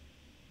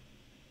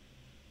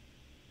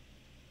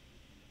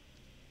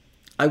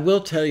 I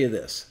will tell you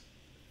this,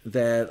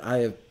 that I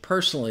have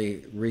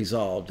personally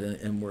resolved,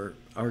 and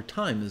our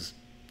time is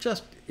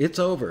just, it's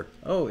over.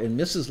 Oh, and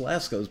Mrs.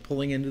 Laskow is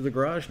pulling into the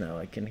garage now.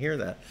 I can hear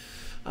that.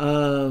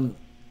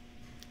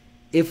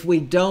 If we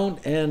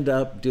don't end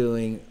up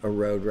doing a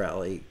road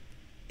rally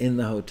in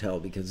the hotel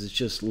because it's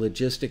just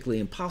logistically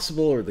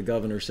impossible, or the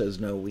governor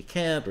says no we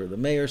can't, or the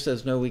mayor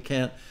says no we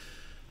can't,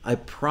 I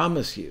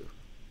promise you,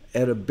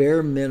 at a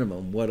bare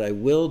minimum, what I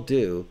will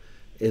do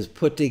is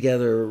put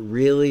together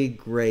really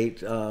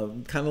great,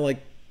 kind of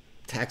like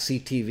taxi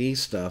TV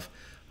stuff,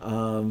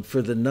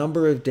 for the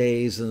number of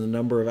days and the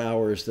number of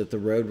hours that the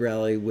road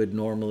rally would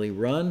normally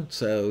run.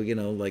 So,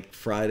 like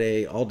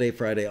Friday, all day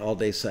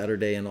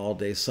Saturday, and all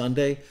day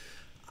Sunday.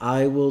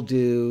 I will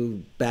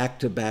do back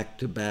to back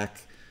to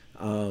back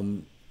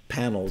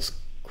panels,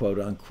 quote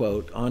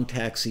unquote, on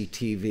taxi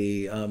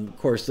TV. Of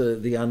course,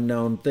 the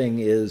unknown thing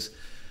is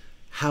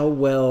how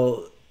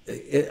well.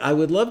 I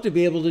would love to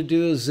be able to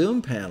do a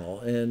Zoom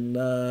panel, and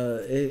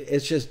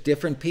it's just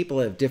different people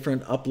have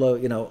different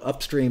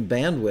upstream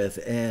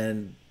bandwidth,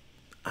 and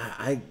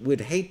I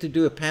would hate to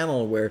do a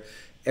panel where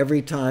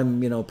every time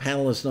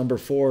panelist number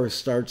 4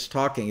 starts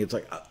talking, it's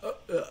like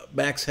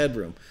max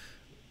headroom.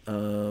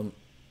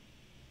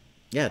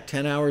 Yeah,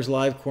 10 hours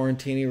live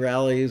Quarantini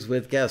rallies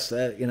with guests.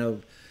 That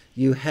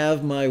you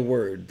have my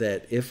word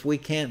that if we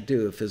can't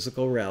do a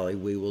physical rally,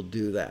 we will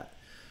do that.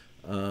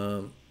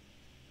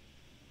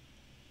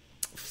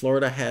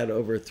 Florida had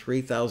over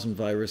 3,000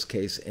 virus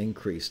case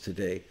increase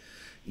today.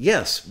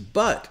 Yes,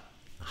 but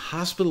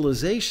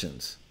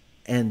hospitalizations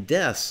and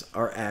deaths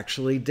are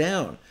actually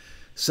down.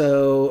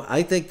 So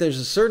I think there's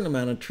a certain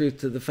amount of truth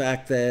to the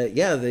fact that,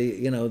 yeah,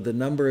 the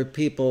number of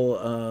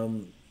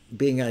people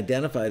being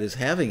identified as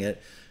having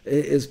it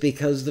is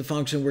because the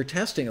function we're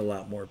testing a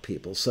lot more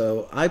people.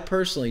 So I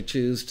personally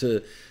choose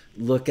to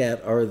look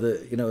at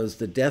is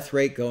the death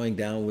rate going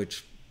down,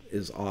 which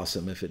is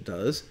awesome if it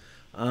does,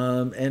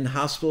 and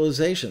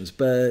hospitalizations.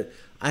 But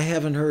I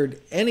haven't heard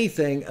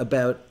anything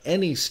about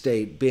any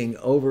state being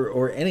over,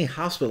 or any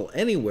hospital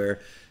anywhere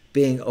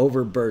being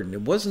overburdened.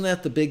 And wasn't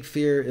that the big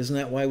fear? Isn't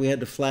that why we had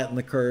to flatten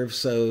the curve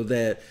so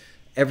that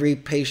every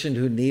patient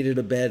who needed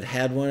a bed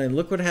had one? And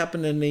look what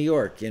happened in New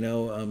York.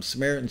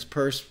 Samaritan's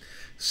Purse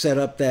set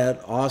up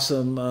that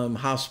awesome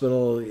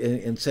hospital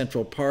in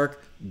Central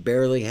Park,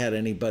 barely had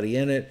anybody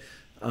in it.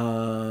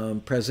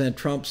 President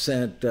Trump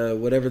sent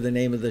whatever the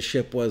name of the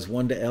ship was,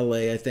 one to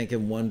LA, I think,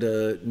 and one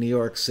to New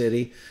York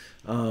City.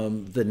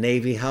 The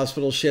Navy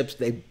hospital ships,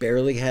 they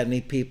barely had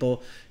any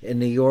people. In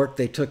New York,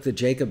 they took the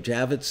Jacob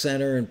Javits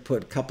Center and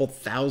put a couple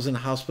thousand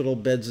hospital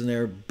beds in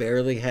there,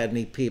 barely had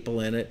any people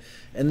in it.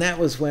 And that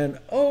was when,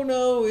 oh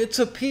no, it's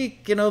a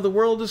peak, the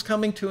world is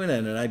coming to an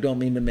end. And I don't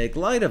mean to make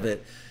light of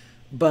it,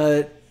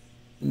 but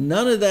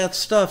none of that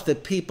stuff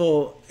that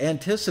people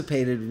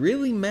anticipated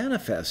really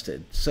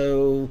manifested.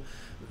 So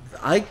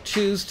I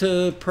choose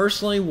to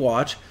personally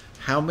watch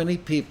how many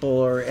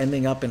people are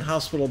ending up in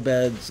hospital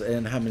beds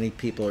and how many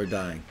people are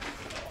dying.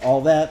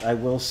 All that, I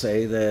will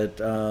say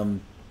that,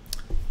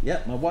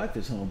 yeah, my wife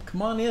is home.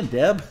 Come on in,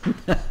 Deb.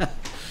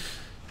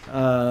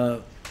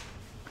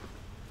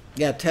 Yeah,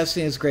 Yeah,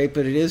 testing is great,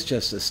 but it is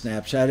just a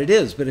snapshot. It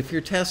is, but if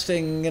you're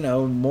testing,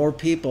 more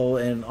people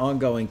and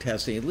ongoing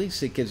testing, at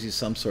least it gives you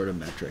some sort of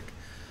metric.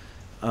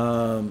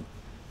 Um,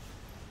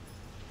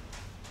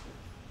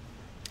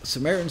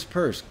 Samaritan's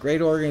Purse,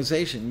 great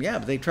organization. Yeah,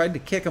 but they tried to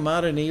kick them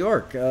out of New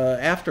York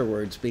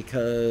afterwards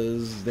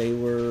because they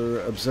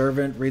were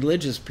observant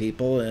religious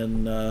people,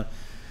 and a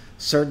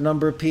certain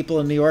number of people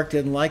in New York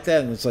didn't like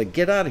that, and it's like,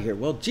 get out of here.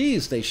 Well,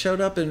 geez, they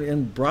showed up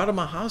and brought them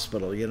a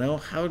hospital.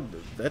 How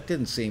that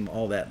didn't seem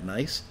all that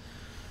nice.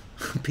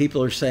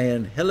 People are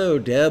saying, hello,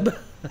 Deb.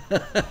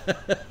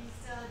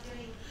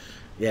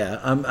 Yeah,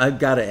 I've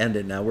got to end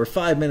it now. We're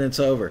 5 minutes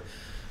over.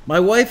 My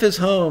wife is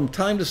home.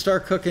 Time to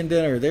start cooking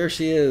dinner. There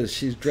she is.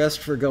 She's dressed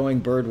for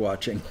going bird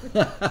watching.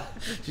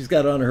 She's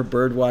got on her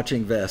bird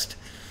watching vest.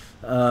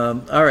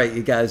 All right,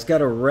 you guys, got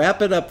to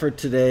wrap it up for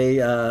today.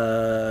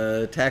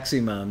 Taxi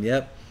Mom,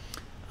 yep.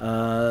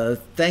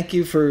 Thank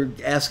you for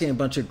asking a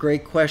bunch of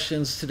great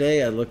questions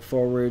today. I look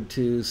forward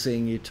to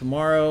seeing you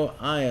tomorrow.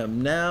 I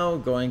am now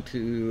going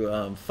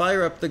to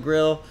fire up the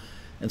grill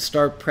and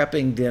start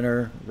prepping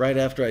dinner right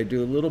after I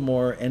do a little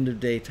more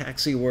end-of-day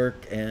taxi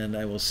work, and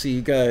I will see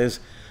you guys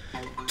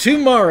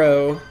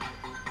tomorrow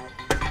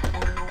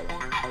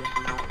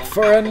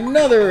for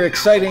another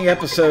exciting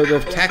episode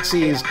of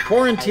Taxi's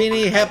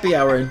Quarantini Happy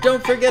Hour. And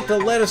don't forget to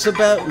let us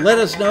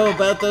know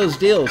about those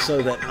deals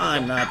so that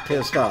I'm not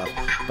pissed off.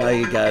 Bye,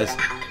 you guys.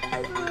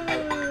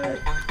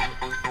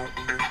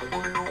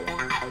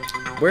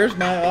 Where's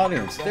my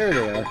audience? There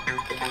they are.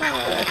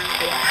 Bye.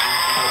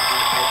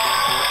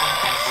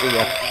 See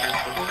ya.